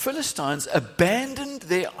 21, the Philistines abandoned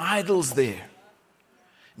their idols there.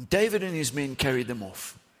 David and his men carried them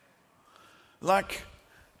off. Like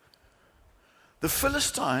the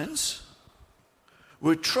Philistines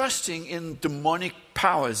were trusting in demonic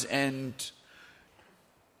powers and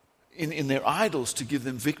in their idols to give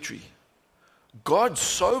them victory. God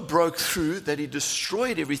so broke through that he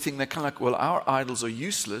destroyed everything. They're kind of like, well, our idols are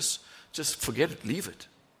useless. Just forget it, leave it.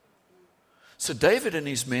 So David and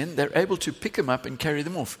his men, they're able to pick them up and carry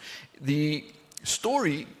them off. The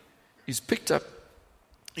story is picked up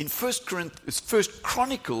in 1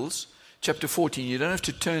 Chronicles chapter 14. You don't have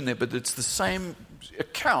to turn there, but it's the same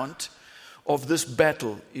account of this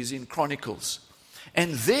battle is in Chronicles.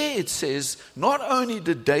 And there it says, not only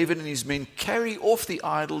did David and his men carry off the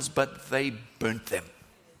idols, but they burnt them,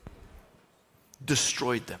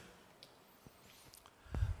 destroyed them.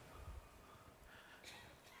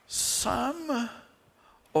 Some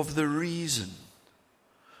of the reason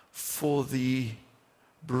for the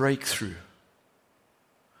breakthrough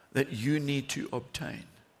that you need to obtain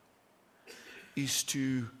is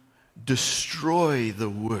to destroy the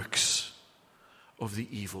works of the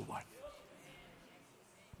evil one.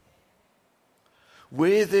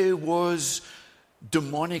 Where there was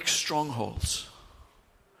demonic strongholds,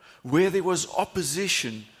 where there was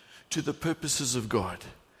opposition to the purposes of God,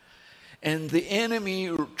 and the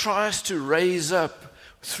enemy tries to raise up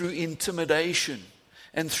through intimidation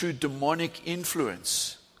and through demonic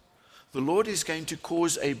influence, the Lord is going to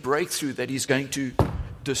cause a breakthrough that is going to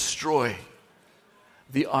destroy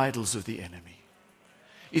the idols of the enemy.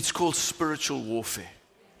 It's called spiritual warfare.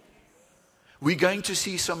 We're going to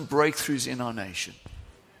see some breakthroughs in our nation.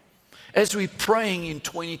 As we're praying in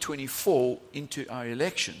 2024 into our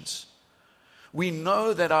elections, we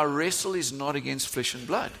know that our wrestle is not against flesh and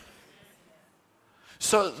blood.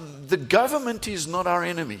 So the government is not our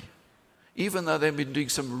enemy, even though they've been doing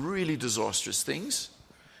some really disastrous things.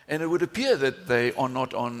 And it would appear that they are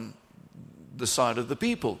not on the side of the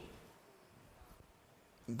people.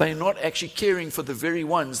 They're not actually caring for the very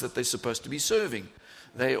ones that they're supposed to be serving.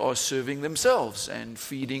 They are serving themselves and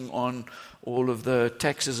feeding on all of the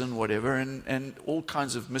taxes and whatever, and all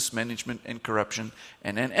kinds of mismanagement and corruption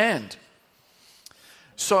and.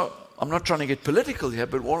 So I'm not trying to get political here,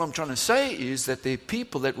 but what I'm trying to say is that there are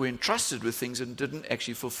people that were entrusted with things and didn't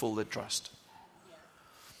actually fulfill their trust.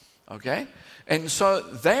 Okay? And so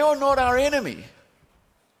they are not our enemy.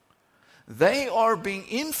 They are being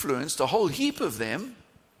influenced, a whole heap of them,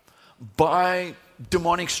 by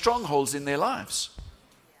demonic strongholds in their lives.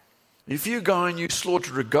 If you go and you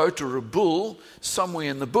slaughter a goat or a bull somewhere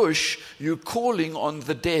in the bush, you're calling on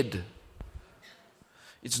the dead.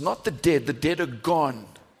 It's not the dead are gone.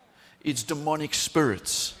 It's demonic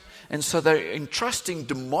spirits. And so they're entrusting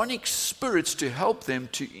demonic spirits to help them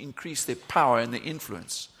to increase their power and their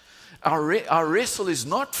influence. Our wrestle is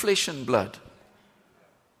not flesh and blood.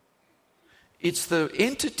 It's the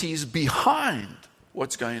entities behind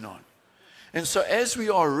what's going on. And so as we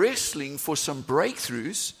are wrestling for some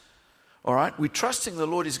breakthroughs, all right, we're trusting the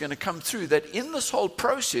Lord is going to come through, that in this whole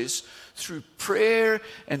process, through prayer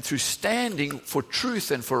and through standing for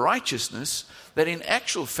truth and for righteousness, that in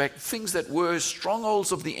actual fact, things that were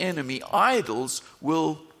strongholds of the enemy, idols,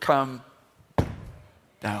 will come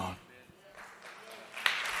down.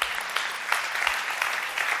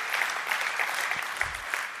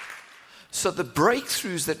 So the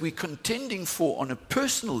breakthroughs that we're contending for on a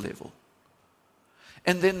personal level,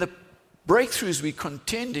 and then the breakthroughs we're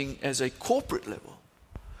contending as a corporate level,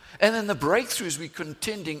 and then the breakthroughs we're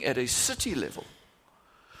contending at a city level,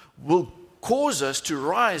 will cause us to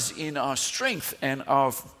rise in our strength and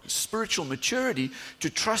our spiritual maturity to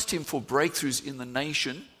trust Him for breakthroughs in the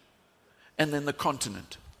nation and then the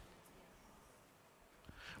continent.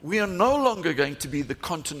 We are no longer going to be the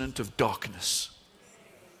continent of darkness.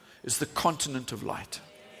 It's the continent of light.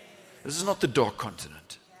 This is not the dark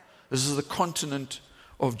continent. This is the continent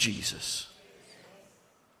of Jesus.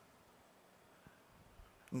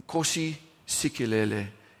 Nkosi sikelele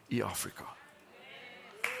I Africa.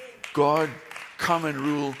 God, come and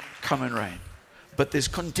rule, come and reign. But there's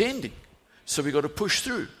contending, so we've got to push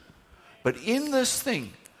through. But in this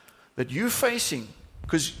thing that you're facing,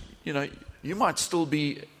 because, you might still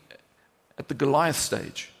be at the Goliath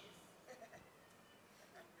stage.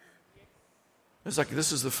 It's like,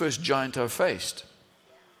 this is the first giant I've faced.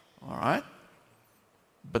 All right?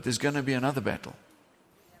 But there's going to be another battle.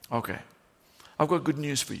 Okay. I've got good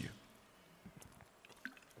news for you.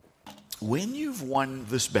 When you've won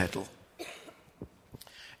this battle,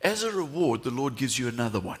 as a reward, the Lord gives you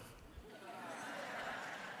another one.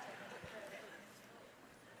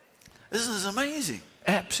 This is amazing.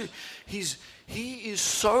 Absolutely. He is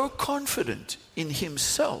so confident in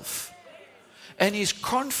himself, and he's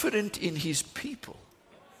confident in his people,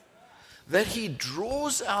 that he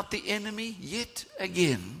draws out the enemy yet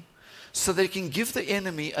again so they can give the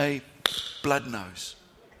enemy a blood nose.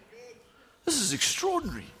 This is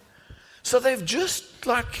extraordinary. So they've just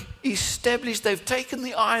established, they've taken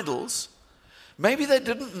the idols. Maybe they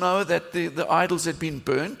didn't know that the idols had been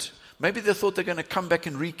burnt. Maybe they thought they're going to come back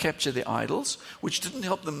and recapture the idols, which didn't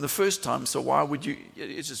help them the first time, so why would you?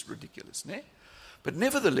 It's just ridiculous, ne? But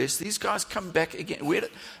nevertheless, these guys come back again. We're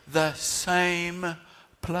at the same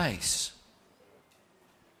place.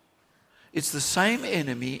 It's the same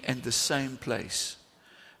enemy and the same place.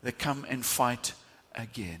 They come and fight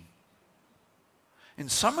again. And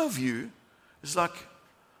some of you, it's like,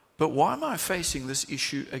 but why am I facing this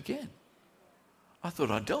issue again? I thought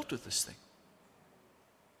I dealt with this thing.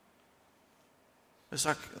 It's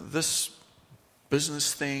like this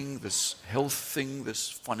business thing, this health thing, this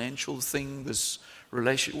financial thing, this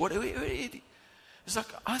relationship, whatever. It's like,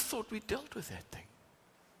 I thought we dealt with that thing.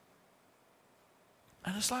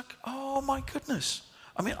 And it's like, oh my goodness.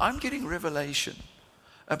 I mean, I'm getting revelation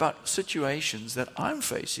about situations that I'm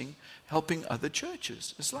facing helping other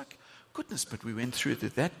churches. It's like, goodness, but we went through it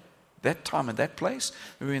at that time at that place.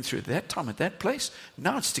 We went through it that time at that place.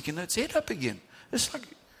 Now it's sticking its head up again. It's like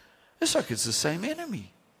it's the same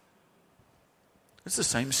enemy. It's the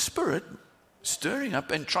same spirit stirring up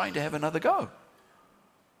and trying to have another go.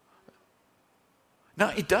 Now,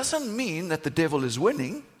 it doesn't mean that the devil is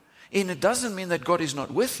winning, and it doesn't mean that God is not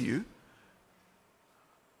with you.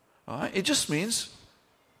 All right? It just means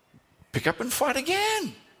pick up and fight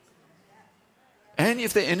again. And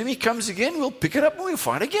if the enemy comes again, we'll pick it up and we'll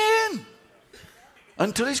fight again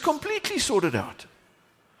until he's completely sorted out.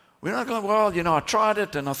 We're not going, well, I tried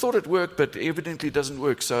it and I thought it worked, but evidently it doesn't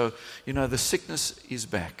work. So, the sickness is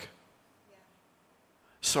back.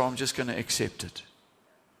 So I'm just going to accept it.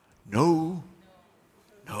 No.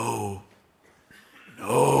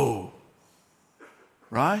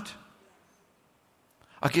 Right?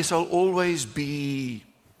 I guess I'll always be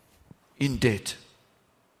in debt.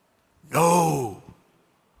 No.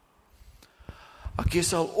 I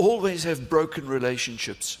guess I'll always have broken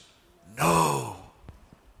relationships. No.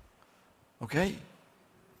 Okay?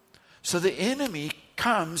 So the enemy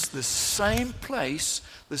comes the same place,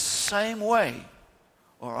 the same way.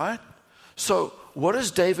 All right? So what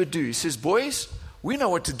does David do? He says, boys, we know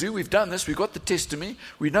what to do. We've done this. We've got the testimony.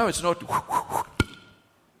 We know it's not.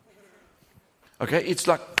 Okay? It's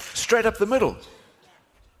like straight up the middle.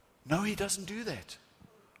 No, he doesn't do that.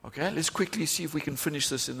 Okay? Let's quickly see if we can finish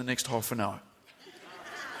this in the next half an hour.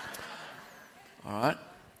 All right?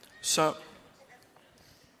 So,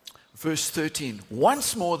 verse 13.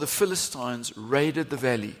 Once more the Philistines raided the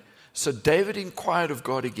valley. So David inquired of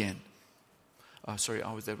God again.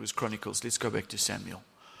 That was Chronicles. Let's go back to Samuel.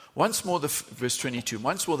 Verse 22.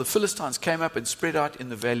 Once more the Philistines came up and spread out in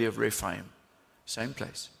the valley of Rephaim. Same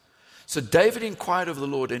place. So David inquired of the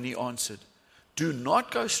Lord, and he answered, do not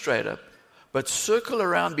go straight up, but circle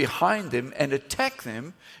around behind them and attack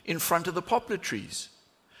them in front of the poplar trees.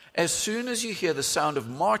 As soon as you hear the sound of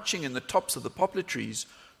marching in the tops of the poplar trees,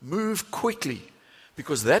 move quickly,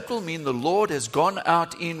 because that will mean the Lord has gone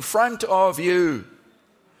out in front of you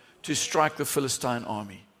to strike the Philistine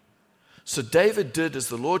army. So David did as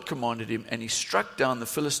the Lord commanded him, and he struck down the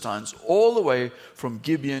Philistines all the way from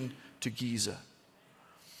Gibeon to Gezer.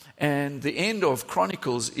 And the end of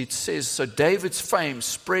Chronicles, it says, so David's fame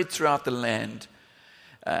spread throughout the land,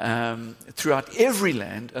 throughout every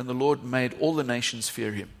land, and the Lord made all the nations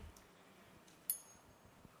fear him.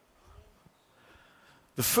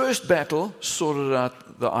 The first battle sorted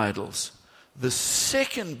out the idols. The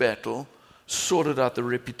second battle sorted out the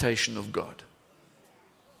reputation of God.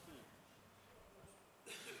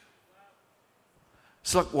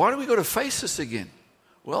 It's like, why do we got to face this again?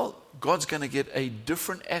 Well, God's going to get a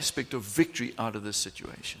different aspect of victory out of this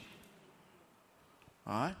situation.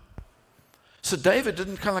 All right? So David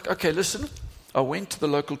didn't kind of like, okay, listen, I went to the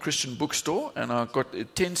local Christian bookstore and I got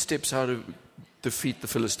 10 steps how to defeat the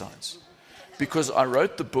Philistines. Because I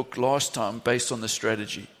wrote the book last time based on the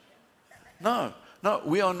strategy. No,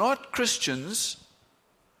 we are not Christians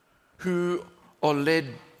who are led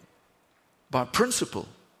by principle.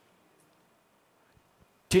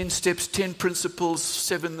 10 steps, 10 principles,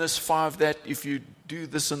 7 this, 5 that. If you do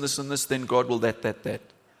this and this and this, then God will that.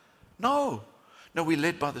 No, we're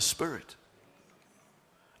led by the Spirit.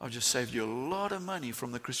 I've just saved you a lot of money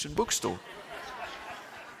from the Christian bookstore.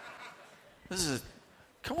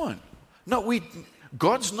 Come on. No,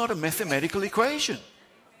 God's not a mathematical equation.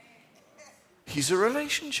 He's a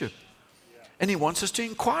relationship. And He wants us to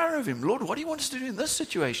inquire of Him. Lord, what do you want us to do in this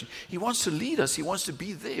situation? He wants to lead us. He wants to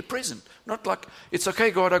be there, present. Not like, it's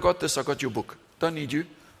okay, God, I got this. I got your book. Don't need you.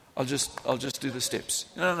 I'll just do the steps.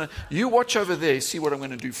 No. You watch over there, see what I'm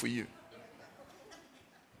going to do for you.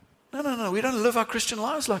 No. We don't live our Christian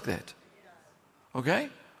lives like that. Okay?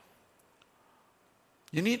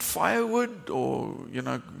 You need firewood or,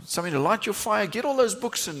 something to light your fire. Get all those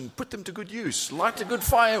books and put them to good use. Light a good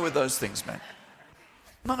fire with those things, man.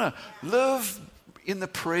 No. Live in the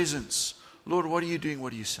presence. Lord, what are you doing?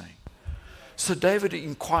 What are you saying? So David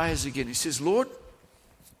inquires again. He says, Lord,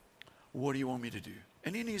 what do you want me to do?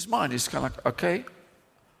 And in his mind, he's kind of like, okay,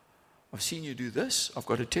 I've seen you do this. I've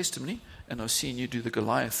got a testimony. And I've seen you do the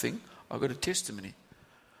Goliath thing. I've got a testimony.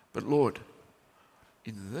 But Lord,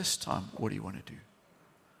 in this time, what do you want to do?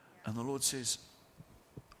 And the Lord says,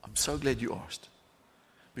 I'm so glad you asked.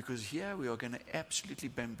 Because here we are going to absolutely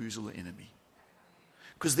bamboozle the enemy.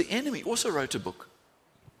 Because the enemy also wrote a book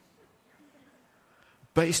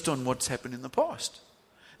based on what's happened in the past.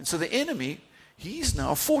 And so the enemy, he's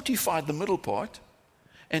now fortified the middle part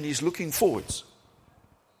and he's looking forwards.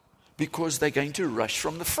 Because they're going to rush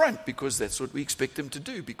from the front, because that's what we expect them to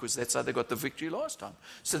do, because that's how they got the victory last time.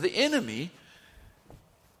 So the enemy,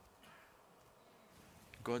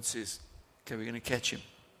 God says, okay, we're going to catch him.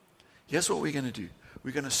 Here's what we're going to do.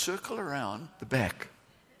 We're going to circle around the back.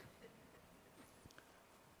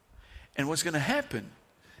 And what's going to happen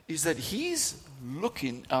is that he's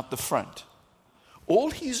looking out the front.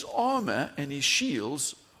 All his armor and his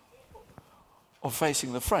shields are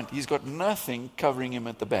facing the front. He's got nothing covering him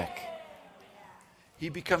at the back. He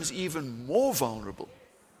becomes even more vulnerable.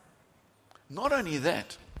 Not only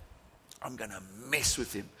that, I'm going to mess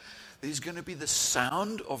with him. There's going to be the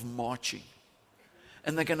sound of marching.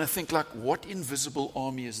 And they're going to think like, what invisible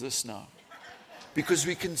army is this now? Because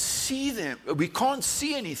we can see them. We can't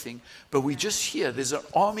see anything, but we just hear there's an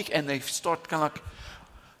army, and they start kind of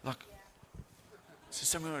like so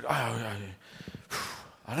someone would,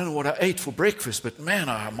 I don't know what I ate for breakfast, but man,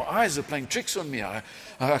 my eyes are playing tricks on me. I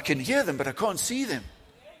can hear them, but I can't see them.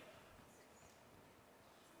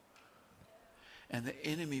 And the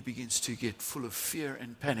enemy begins to get full of fear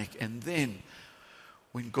and panic. And then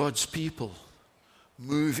when God's people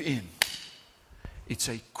move in, it's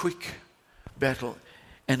a quick battle,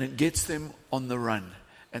 and it gets them on the run.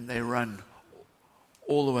 And they run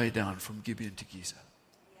all the way down from Gibeon to Giza.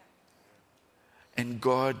 And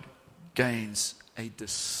God gains a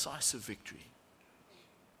decisive victory.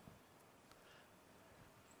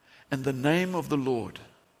 And the name of the Lord,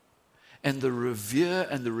 and the revere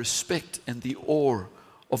and the respect and the awe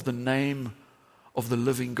of the name of the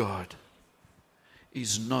living God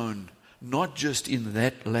is known not just in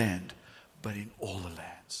that land, but in all the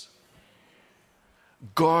lands.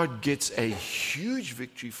 God gets a huge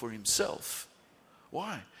victory for himself.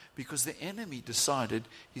 Why? Because the enemy decided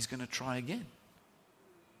he's going to try again.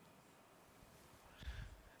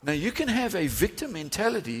 Now, you can have a victim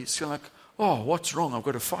mentality. It's like, oh, what's wrong? I've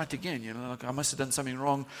got to fight again. Like I must have done something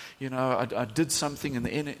wrong. I did something in the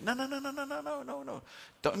end. No.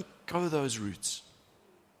 Don't go those routes.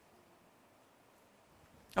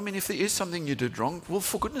 I mean, if there is something you did wrong, well,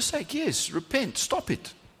 for goodness sake, yes, repent, stop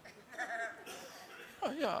it.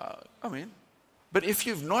 Oh, yeah, I mean, but if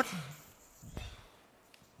you've not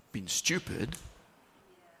been stupid,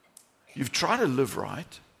 you've tried to live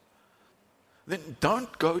right, then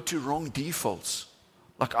don't go to wrong defaults.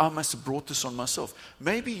 Like, I must have brought this on myself.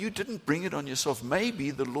 Maybe you didn't bring it on yourself. Maybe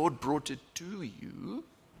the Lord brought it to you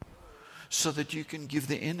so that you can give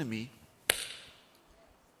the enemy.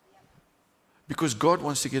 Because God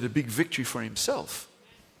wants to get a big victory for himself.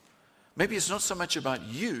 Maybe it's not so much about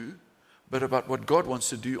you, but about what God wants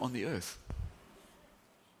to do on the earth.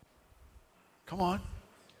 Come on.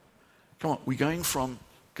 We're going from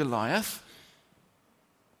Goliath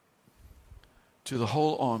to the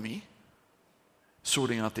whole army,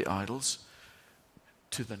 sorting out the idols,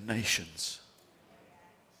 to the nations.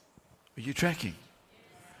 Are you tracking?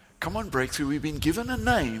 Come on, Breakthrough. We've been given a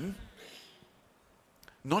name,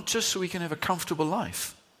 not just so we can have a comfortable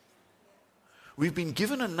life. We've been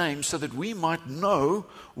given a name so that we might know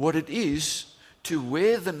what it is to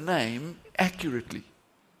wear the name accurately.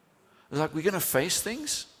 It's like, we're going to face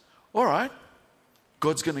things. All right.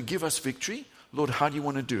 God's going to give us victory. Lord, how do you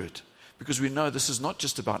want to do it? Because we know this is not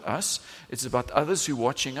just about us. It's about others who are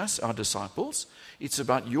watching us, our disciples. It's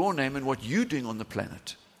about your name and what you're doing on the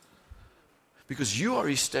planet. Because you are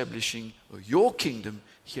establishing your kingdom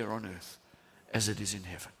here on earth as it is in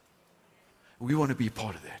heaven. We want to be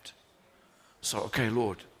part of that. So, okay,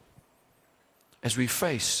 Lord, as we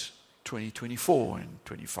face 2024 and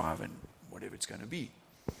 25 and whatever it's going to be,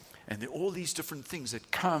 and there are all these different things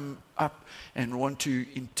that come up and want to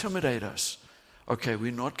intimidate us. Okay,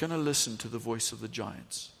 we're not going to listen to the voice of the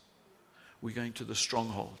giants. We're going to the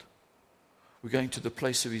stronghold. We're going to the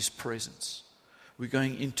place of His presence. We're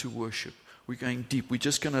going into worship. We're going deep. We're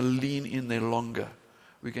just going to lean in there longer.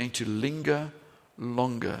 We're going to linger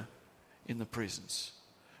longer in the presence.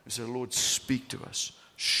 We say, Lord, speak to us.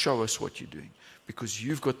 Show us what you're doing. Because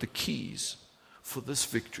you've got the keys for this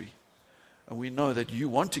victory. And we know that you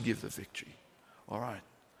want to give the victory. All right.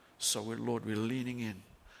 So, Lord, we're leaning in.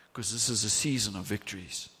 Because this is a season of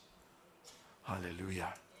victories.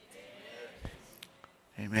 Hallelujah.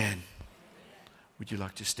 Amen. Would you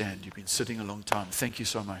like to stand? You've been sitting a long time. Thank you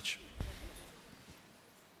so much.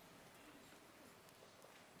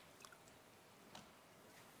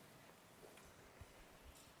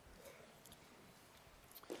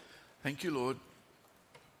 Thank you, Lord,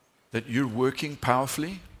 that you're working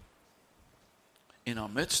powerfully in our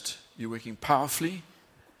midst. You're working powerfully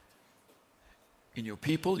in your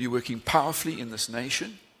people. You're working powerfully in this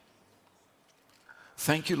nation.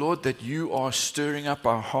 Thank you, Lord, that you are stirring up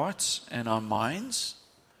our hearts and our minds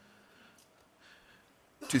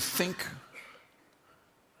to think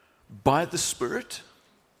by the Spirit,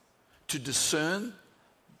 to discern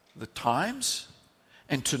the times,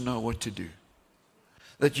 and to know what to do.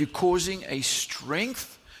 That you're causing a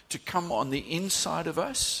strength to come on the inside of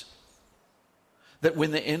us, that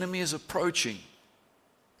when the enemy is approaching,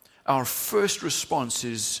 our first response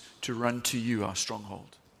is to run to you, our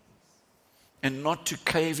stronghold, and not to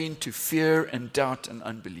cave into fear and doubt and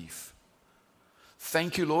unbelief.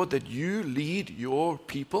 Thank you, Lord, that you lead your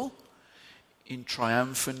people in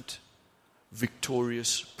triumphant,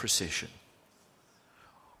 victorious procession.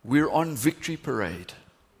 We're on victory parade.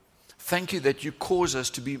 Thank you that you cause us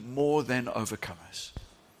to be more than overcomers,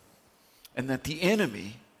 and that the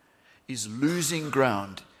enemy is losing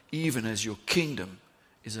ground even as your kingdom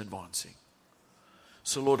is advancing.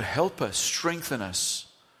 So, Lord, help us, strengthen us,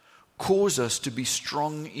 cause us to be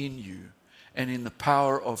strong in you and in the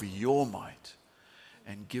power of your might,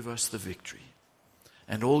 and give us the victory.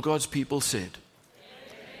 And all God's people said,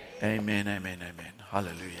 Amen, amen, amen.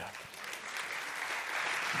 Hallelujah.